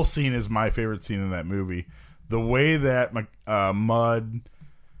 That whole scene is my favorite scene in that movie. The way that Mud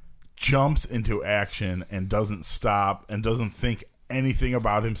jumps into action and doesn't stop and doesn't think anything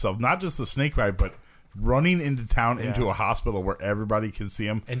about himself, not just the snake bite, but running into town into a hospital where everybody can see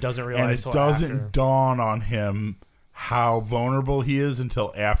him and doesn't and realize it till doesn't after. dawn on him how vulnerable he is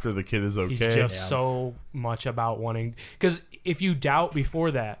until after the kid is okay. He's just so much about wanting, because if you doubt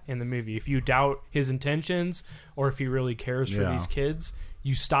before that in the movie, if you doubt his intentions or if he really cares for these kids,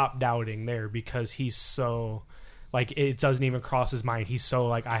 you stop doubting there because he's so like it doesn't even cross his mind. He's so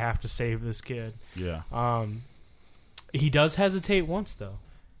like, I have to save this kid. Yeah. He does hesitate once though.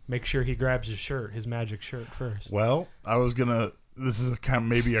 Make sure he grabs his shirt, his magic shirt first. Well, I was gonna. This is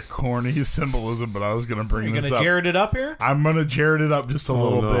maybe a corny symbolism, but I was gonna bring You're this going to up. Jared it up here? I'm gonna Jared it up just a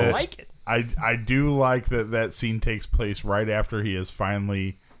little no. bit. I like it. I do like that scene takes place right after he has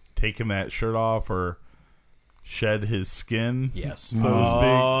finally taken that shirt off or shed his skin. Yes. So to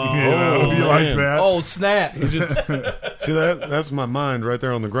speak. You like man. that? Oh, snap. See that? That's my mind right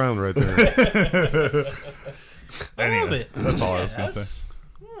there on the ground right there. I love it. That's all I was gonna say.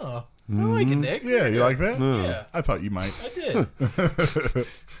 Oh, I like it, Nick. Yeah, you like that? Yeah, I thought you might. I did.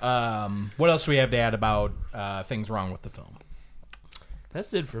 What else do we have to add about things wrong with the film?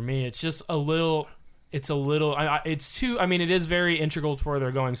 That's it for me. It's just a little. It's a little. It's too. I mean, it is very integral to where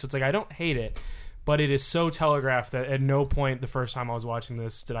they're going. So it's like I don't hate it, but it is so telegraphed that at no point the first time I was watching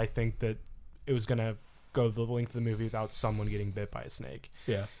this did I think that it was gonna go the length of the movie without someone getting bit by a snake.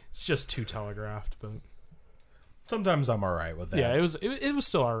 Yeah. It's just too telegraphed. But Sometimes I'm all right with that. yeah, it was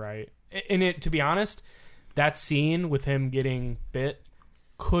still all right. And it, to be honest, that scene with him getting bit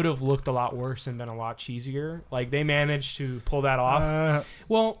could have looked a lot worse and been a lot cheesier. Like they managed to pull that off.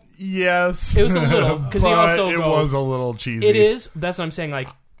 Well, Yes, it was a little because he but also it was a little cheesy. It is. That's what I'm saying. Like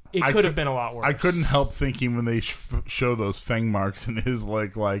it I could have could- been a lot worse. I couldn't help thinking when they show those fang marks in his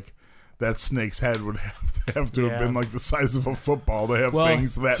leg, like that snake's head would have to have Yeah. been like the size of a football. They have Well,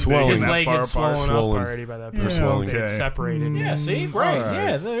 things that swelling. big His and that leg far had apart. swollen up Swollen. already by that Yeah, point. swollen. It okay. separated. Yeah, see? Right. All right.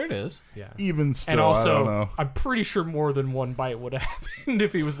 Yeah, there it is. Yeah. Even still, And I don't also, know. I'm pretty sure more than one bite would have happened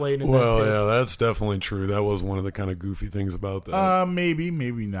if he was laying in Well, that pit. yeah, that's definitely true. That was one of the kind of goofy things about that. Maybe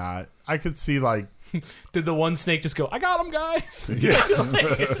not. I could see like Did the one snake just go, I got him, guys? yeah.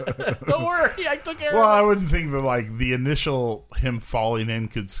 Don't worry, I took care well, I of would think that like the initial him falling in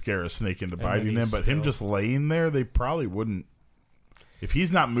could scare a snake into then biting him, he's but him still- just laying there, they probably wouldn't. If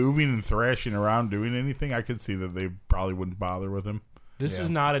he's not moving and thrashing around doing anything, I could see that they probably wouldn't bother with him. This is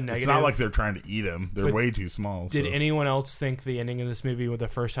not a negative. It's not like they're trying to eat him; they're But way too small. Did so. anyone else think the ending of this movie, with the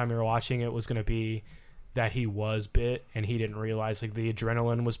first time you were watching it, was going to be that he was bit and he didn't realize like the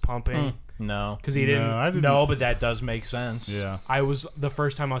adrenaline was pumping No. because he didn't. I didn't. No, but that does make sense. Yeah, I was the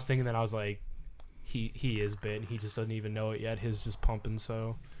first time I was thinking that I was like, he is bit, and he just doesn't even know it yet. His just pumping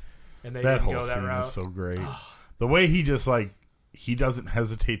so, and they That didn't whole go that scene route. is so great. The way he just like he doesn't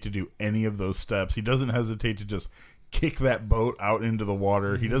hesitate to do any of those steps. He doesn't hesitate to just kick that boat out into the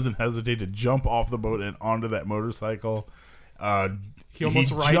water. He doesn't hesitate to jump off the boat and onto that motorcycle. He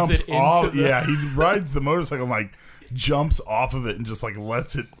almost rides jumps it into off. the- Yeah, he rides the motorcycle and like jumps off of it and just like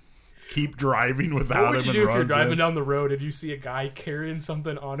lets it keep driving without What would him. you and do if you're runs driving in. down the road and you see a guy carrying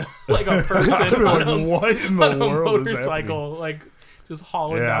something on like a person Like, on a, what in the on a world is happening? motorcycle, like just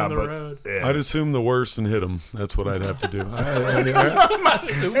hauling Yeah, down the but road? yeah. I'd assume the worst and hit him. That's what I'd have to do.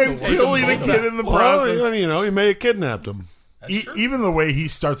 and killing a kid in the Well, process. you know, he may have kidnapped him. Even the way he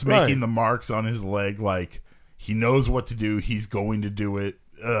starts making Right. the marks on his leg, like he knows what to do. He's going to do it.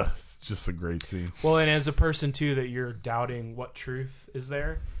 It's just a great scene. Well, and as a person too, that you're doubting what truth is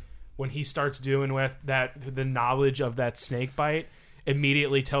there, when he starts doing with that, the knowledge of that snake bite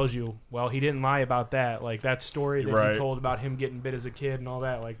immediately tells you, well, he didn't lie about that. Like that story that Right. he told about him getting bit as a kid and all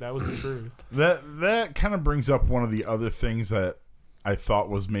that, like that was the truth. That kind of brings up one of the other things that I thought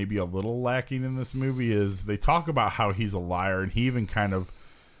was maybe a little lacking in this movie is they talk about how he's a liar, and he even kind of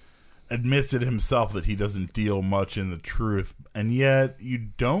admits it himself that he doesn't deal much in the truth, and yet you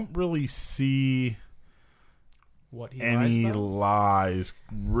don't really see What he any lies about? lies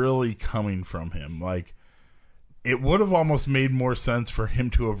really coming from him. Like, it would have almost made more sense for him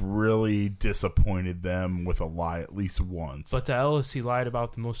to have really disappointed them with a lie at least once. But to Ellis, he lied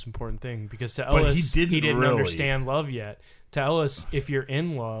about the most important thing, because to But he Ellis, didn't really. understand love yet. To Ellis, if you're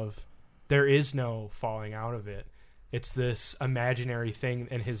in love, there is no falling out of it. It's this imaginary thing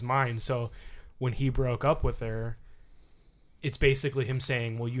in his mind. So when he broke up with her, it's basically him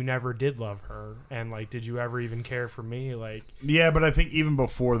saying, well, you never did love her. And, like, did you ever even care for me? Like, Yeah, but I think even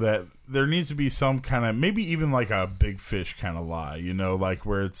before that, there needs to be some kind of, maybe even like a big fish kind of lie, you know, like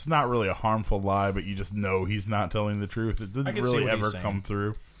where it's not really a harmful lie, but you just know he's not telling the truth. It I didn't can see really what he's ever saying. come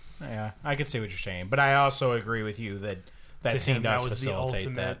through. Yeah, I can see what you're saying, but I also agree with you that To scene him, does that was the facilitate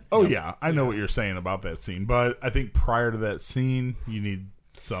ultimate- that. Oh, yeah, I know what you're saying about that scene, but I think prior to that scene, you need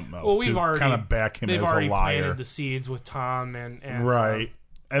something else well, we've to already kind of back him they've as a already liar. planted the seeds with Tom and Right.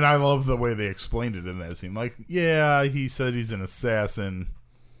 And I love the way they explained it in that scene. Like, yeah, he said he's an assassin.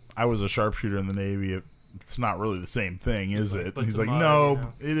 I was a sharpshooter in the Navy. It's not really the same thing, is it? but He's the like, mud, no, you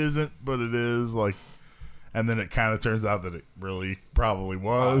know. it isn't, but it is. Like, and then it kind of turns out that it really probably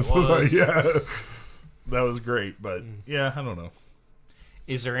was. was. Yeah, that was great. But yeah, I don't know.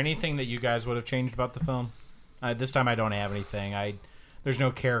 Is there anything that you guys would have changed about the film? This time I don't have anything. There's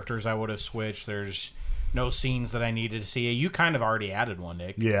no characters I would have switched. There's no scenes that I needed to see. You kind of already added one,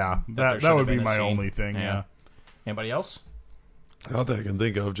 Nick. Yeah, there that should that have would be been a my scene. only thing. Yeah. Anybody else? Not that I can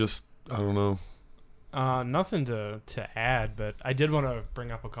think of. Just, I don't know. Nothing to add, but I did want to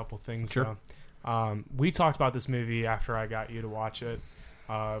bring up a couple things. Sure. We talked about this movie after I got you to watch it,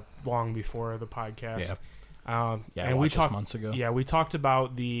 long before the podcast. I and we watched this talked months ago. Yeah, we talked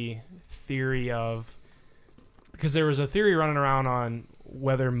about the theory of, because there was a theory running around on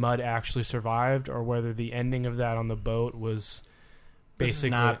whether Mud actually survived or whether the ending of that on the boat was This basically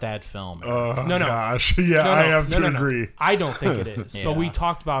is not that film. Oh, No, no. gosh. Yeah, No, I no, have to no, no. agree. I don't think it is. Yeah. But we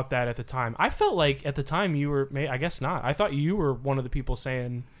talked about that at the time. I felt like at the time you were, I guess not. I thought you were one of the people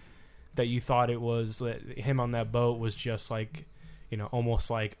saying that you thought it was, that him on that boat was just like, almost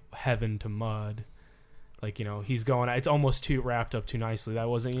like heaven to Mud. Like, he's going, it's almost too wrapped up too nicely. That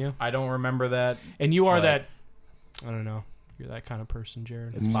wasn't you? I don't remember that. And you are Right. that, I don't know. You're that kind of person,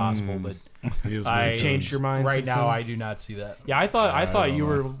 Jared. It's possible, but He is I making changed sense. your mind right since now then? I do not see that. Yeah, I thought don't you know.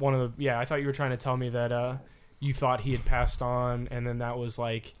 were one of the. Yeah, I thought you were trying to tell me that you thought he had passed on, and then that was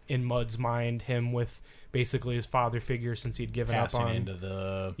like in Mud's mind him with basically his father figure since he'd given Passing up on. into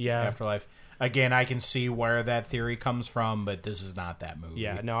the Yeah. afterlife. Again, I can see where that theory comes from, but this is not that movie.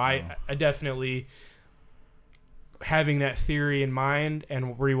 Yeah, no, I definitely having that theory in mind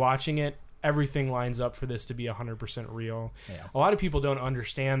and rewatching it. Everything lines up for this to be 100% real. Yeah. A lot of people don't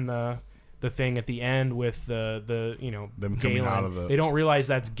understand the thing at the end with the Them coming Galen. out of the- They don't realize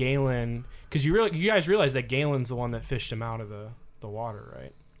that's Galen, because you guys realize that Galen's the one that fished him out of the water,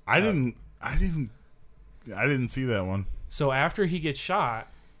 right? I didn't see that one. So after he gets shot,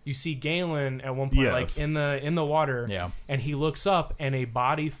 you see Galen at one point, Yes. like in the water, Yeah. and he looks up and a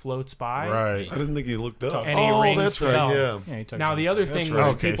body floats by. Right. I didn't think he looked up. And he rings that's the right. bell. Yeah. Yeah, he took Now some- the other That's thing right.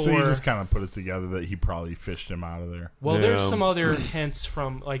 was Okay, people so you were, just kind of put it together that he probably fished him out of there. well, there's Yeah. some other hints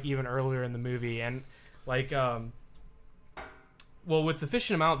from like even earlier in the movie, and like well, with the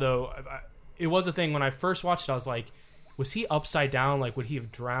fishing him out though, it was a thing when I first watched it. I was like, was he upside down? Like, would he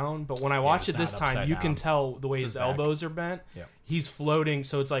have drowned? But when I watched it he's this not time, upside you can down. tell the way It's his his back. elbows are bent. Yeah. He's floating,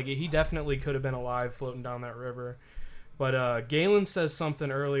 so it's like he definitely could have been alive floating down that river. But Galen says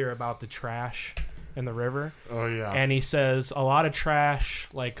something earlier about the trash in the river. Oh yeah. And he says a lot of trash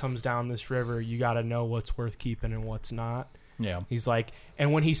like comes down this river. You got to know what's worth keeping and what's not. Yeah. He's like,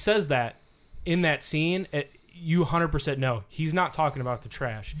 and when he says that in that scene, you 100% know he's not talking about the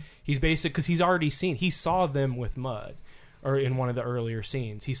trash. He's because he saw them with mud, or in one of the earlier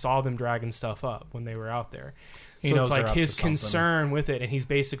scenes, he saw them dragging stuff up when they were out there. He So knows it's they're like up to his something. concern with it, and he's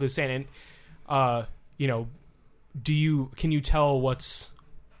basically saying, you know, can you tell what's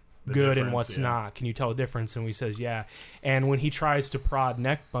The good and difference, what's yeah. not? Can you tell the difference? And he says, yeah. And when he tries to prod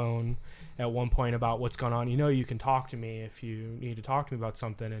Neckbone at one point about what's going on, you can talk to me if you need to talk to me about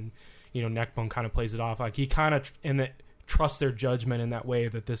something. And, Neckbone kind of plays it off. Like he kind of trusts their judgment in that way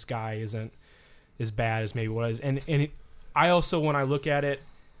that this guy isn't as bad as maybe what it is. And I also, when I look at it,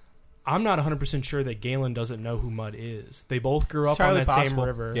 I'm not 100% sure that Galen doesn't know who Mud is. They both grew up on that same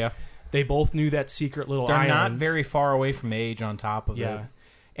river. Yeah. They both knew that secret little They're island. not very far away from age on top of Yeah. it.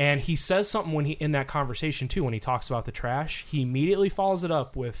 And he says something when he in that conversation too, when he talks about the trash, he immediately follows it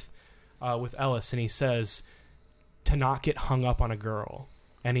up with Ellis, and he says to not get hung up on a girl.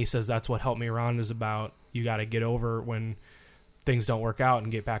 And he says that's what Help Me Around is about. You got to get over when things don't work out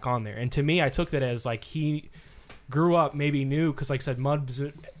and get back on there. And to me, I took that as like he grew up, maybe knew, because like I said,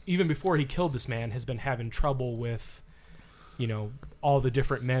 Mud, even before he killed this man, has been having trouble with, all the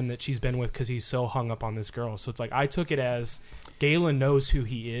different men that she's been with because he's so hung up on this girl. So it's like I took it as Galen knows who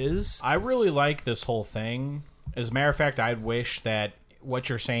he is. I really like this whole thing. As a matter of fact, I'd wish that what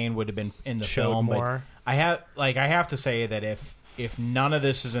you're saying would have been in the Showed film. more. But I have to say that if none of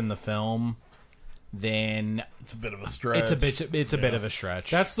this is in the film, then It's a bit of a stretch. it's a bit of a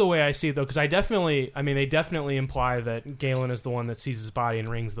stretch. That's the way I see it, though, because they definitely imply that Galen is the one that sees his body and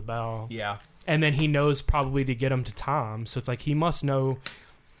rings the bell. yeah. And then he knows probably to get him to Tom, so it's like he must know.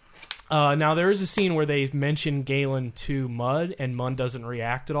 Now, there is a scene where they mention Galen to Mud, and Mud doesn't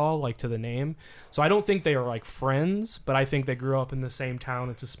react at all, like, to the name. So I don't think they are, like, friends, but I think they grew up in the same town.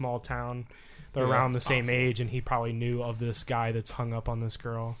 It's a small town. They're Yeah, around the it's same possible. age, and he probably knew of this guy that's hung up on this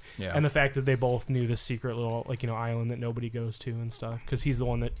girl. Yeah. And the fact that they both knew this secret little, island that nobody goes to and stuff, because he's the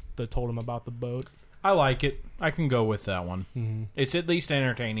one that told him about the boat. I like it. I can go with that one. Mm-hmm. It's at least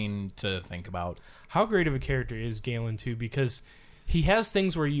entertaining to think about. How great of a character is Galen, too, because he has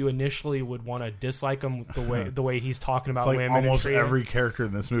things where you initially would want to dislike him the way he's talking about It's like women. almost and treating- every character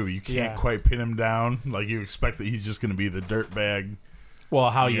in this movie. You can't Yeah. quite pin him down. Like you expect that he's just going to be the dirtbag, Well,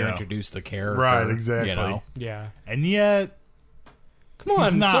 how you Yeah. introduce the character. right? Exactly. You know? Yeah. And yet, Come on,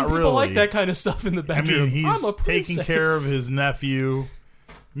 He's not some people really. like that kind of stuff in the I bedroom. mean, I'm he's a taking princess. care of his nephew.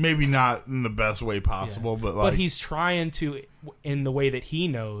 Maybe not in the best way possible, but like, but he's trying to in the way that he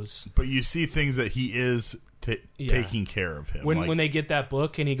knows. but you see things that he is Yeah. taking care of him. When like, when they get that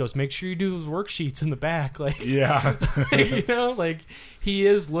book and he goes, make sure you do those worksheets in the back, like yeah. like he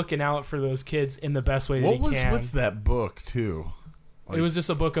is looking out for those kids in the best way that What he was can. with that book too? It was just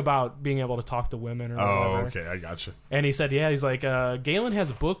a book about being able to talk to women or Oh, whatever. okay, I gotcha. And he said, yeah, he's like, Galen has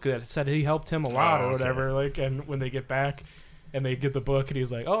a book that said he helped him a lot Oh, or okay. whatever. Like, and when they get back and they get the book, and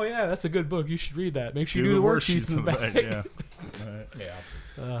he's like, oh yeah, that's a good book. You should read that. Make sure you do the worksheets in the back.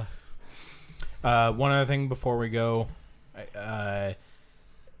 Yeah. One other thing before we go,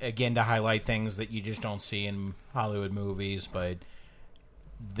 again to highlight things that you just don't see in Hollywood movies, but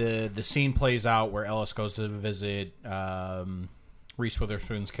the scene plays out where Ellis goes to visit Reese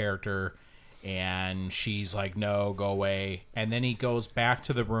Witherspoon's character, and she's like, "No, go away." And then he goes back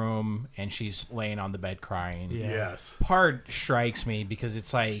to the room, and she's laying on the bed crying. Yeah. Yes. Part strikes me because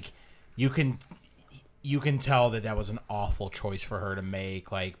it's like you can tell that was an awful choice for her to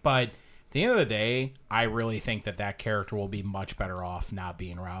make. Like, but at the end of the day, I really think that character will be much better off not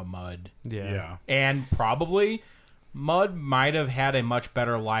being around Mud. Yeah. And probably Mud might have had a much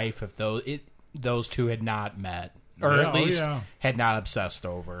better life if those two had not met, or Yeah, at least yeah. had not obsessed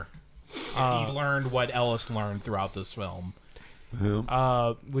over. If he learned what Ellis learned throughout this film.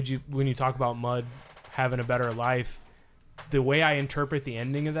 When you talk about Mud having a better life, the way I interpret the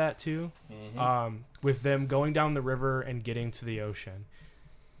ending of that too, with them going down the river and getting to the ocean.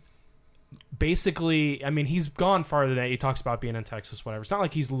 Basically, I mean, he's gone farther than that. He talks about being in Texas, whatever. It's not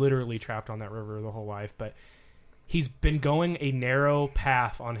like he's literally trapped on that river the whole life, but he's been going a narrow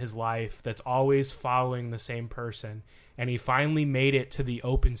path on his life that's always following the same person. And he finally made it to the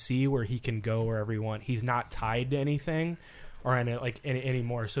open sea where he can go wherever he wants. He's not tied to anything or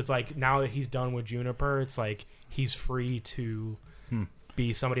anymore. So it's like now that he's done with Juniper, it's like he's free to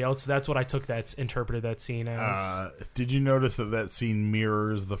be somebody else. That's what I interpreted that scene as. Did you notice that scene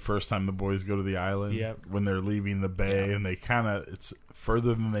mirrors the first time the boys go to the island? Yep. When they're leaving the bay and they it's further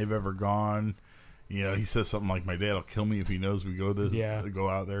than they've ever gone. You know, he says something like, "My dad will kill me if he knows we go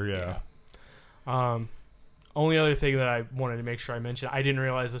out there." Yeah. Only other thing that I wanted to make sure I mentioned, I didn't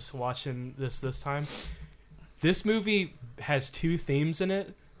realize this watching this time. This movie has two themes in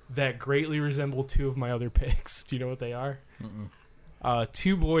it that greatly resemble two of my other picks. Do you know what they are?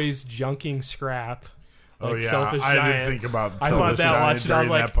 Two boys junking scrap. Selfish I Giant. did think about. I thought that Giant watching. I was during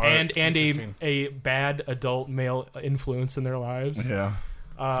like, that part. and a bad adult male influence in their lives. Yeah.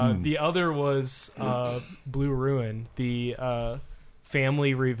 The other was Blue Ruin, the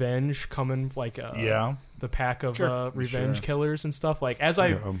family revenge coming the pack of revenge killers and stuff. Like as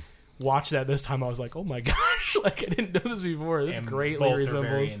I watched that this time, I was like, oh my gosh, like I didn't know this before. This greatly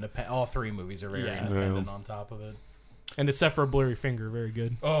resembles. All three movies are very independent on top of it. And except for Blurry Finger, very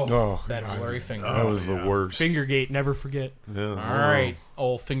good. Oh, that blurry finger. That was the worst. Fingergate, never forget. Yeah. All right,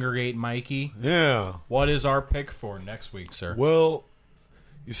 old Fingergate Mikey. Yeah. What is our pick for next week, sir? Well,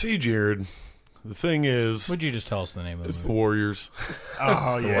 you see, Jared, the thing is, Would you just tell us the name of it's the the movie? Warriors.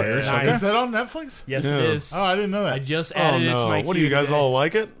 Oh yeah. Warriors, Yeah. okay. Is that on Netflix? Yes, Yeah. it is. Oh, I didn't know that. I just Oh added it to no! my What do queue you guys today. all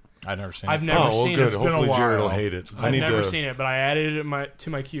like it? I've never seen I've it. never Oh, seen good. it. been a Hopefully, Jared will while. hate it. I I've need never to. seen it, but I added it to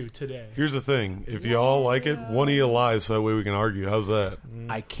my queue today. Here's the thing: if you all like it, one of you lies, so that way we can argue. How's that?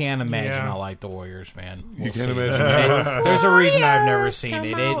 I can't imagine Yeah. I like the Warriors, man. You can't see. imagine. There's a reason I've never seen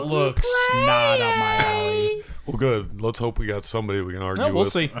it. It looks not up my alley. Well, good. Let's hope we got somebody we can argue No, we'll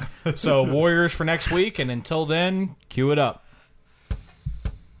with. see. So Warriors for next week, and until then, cue it up.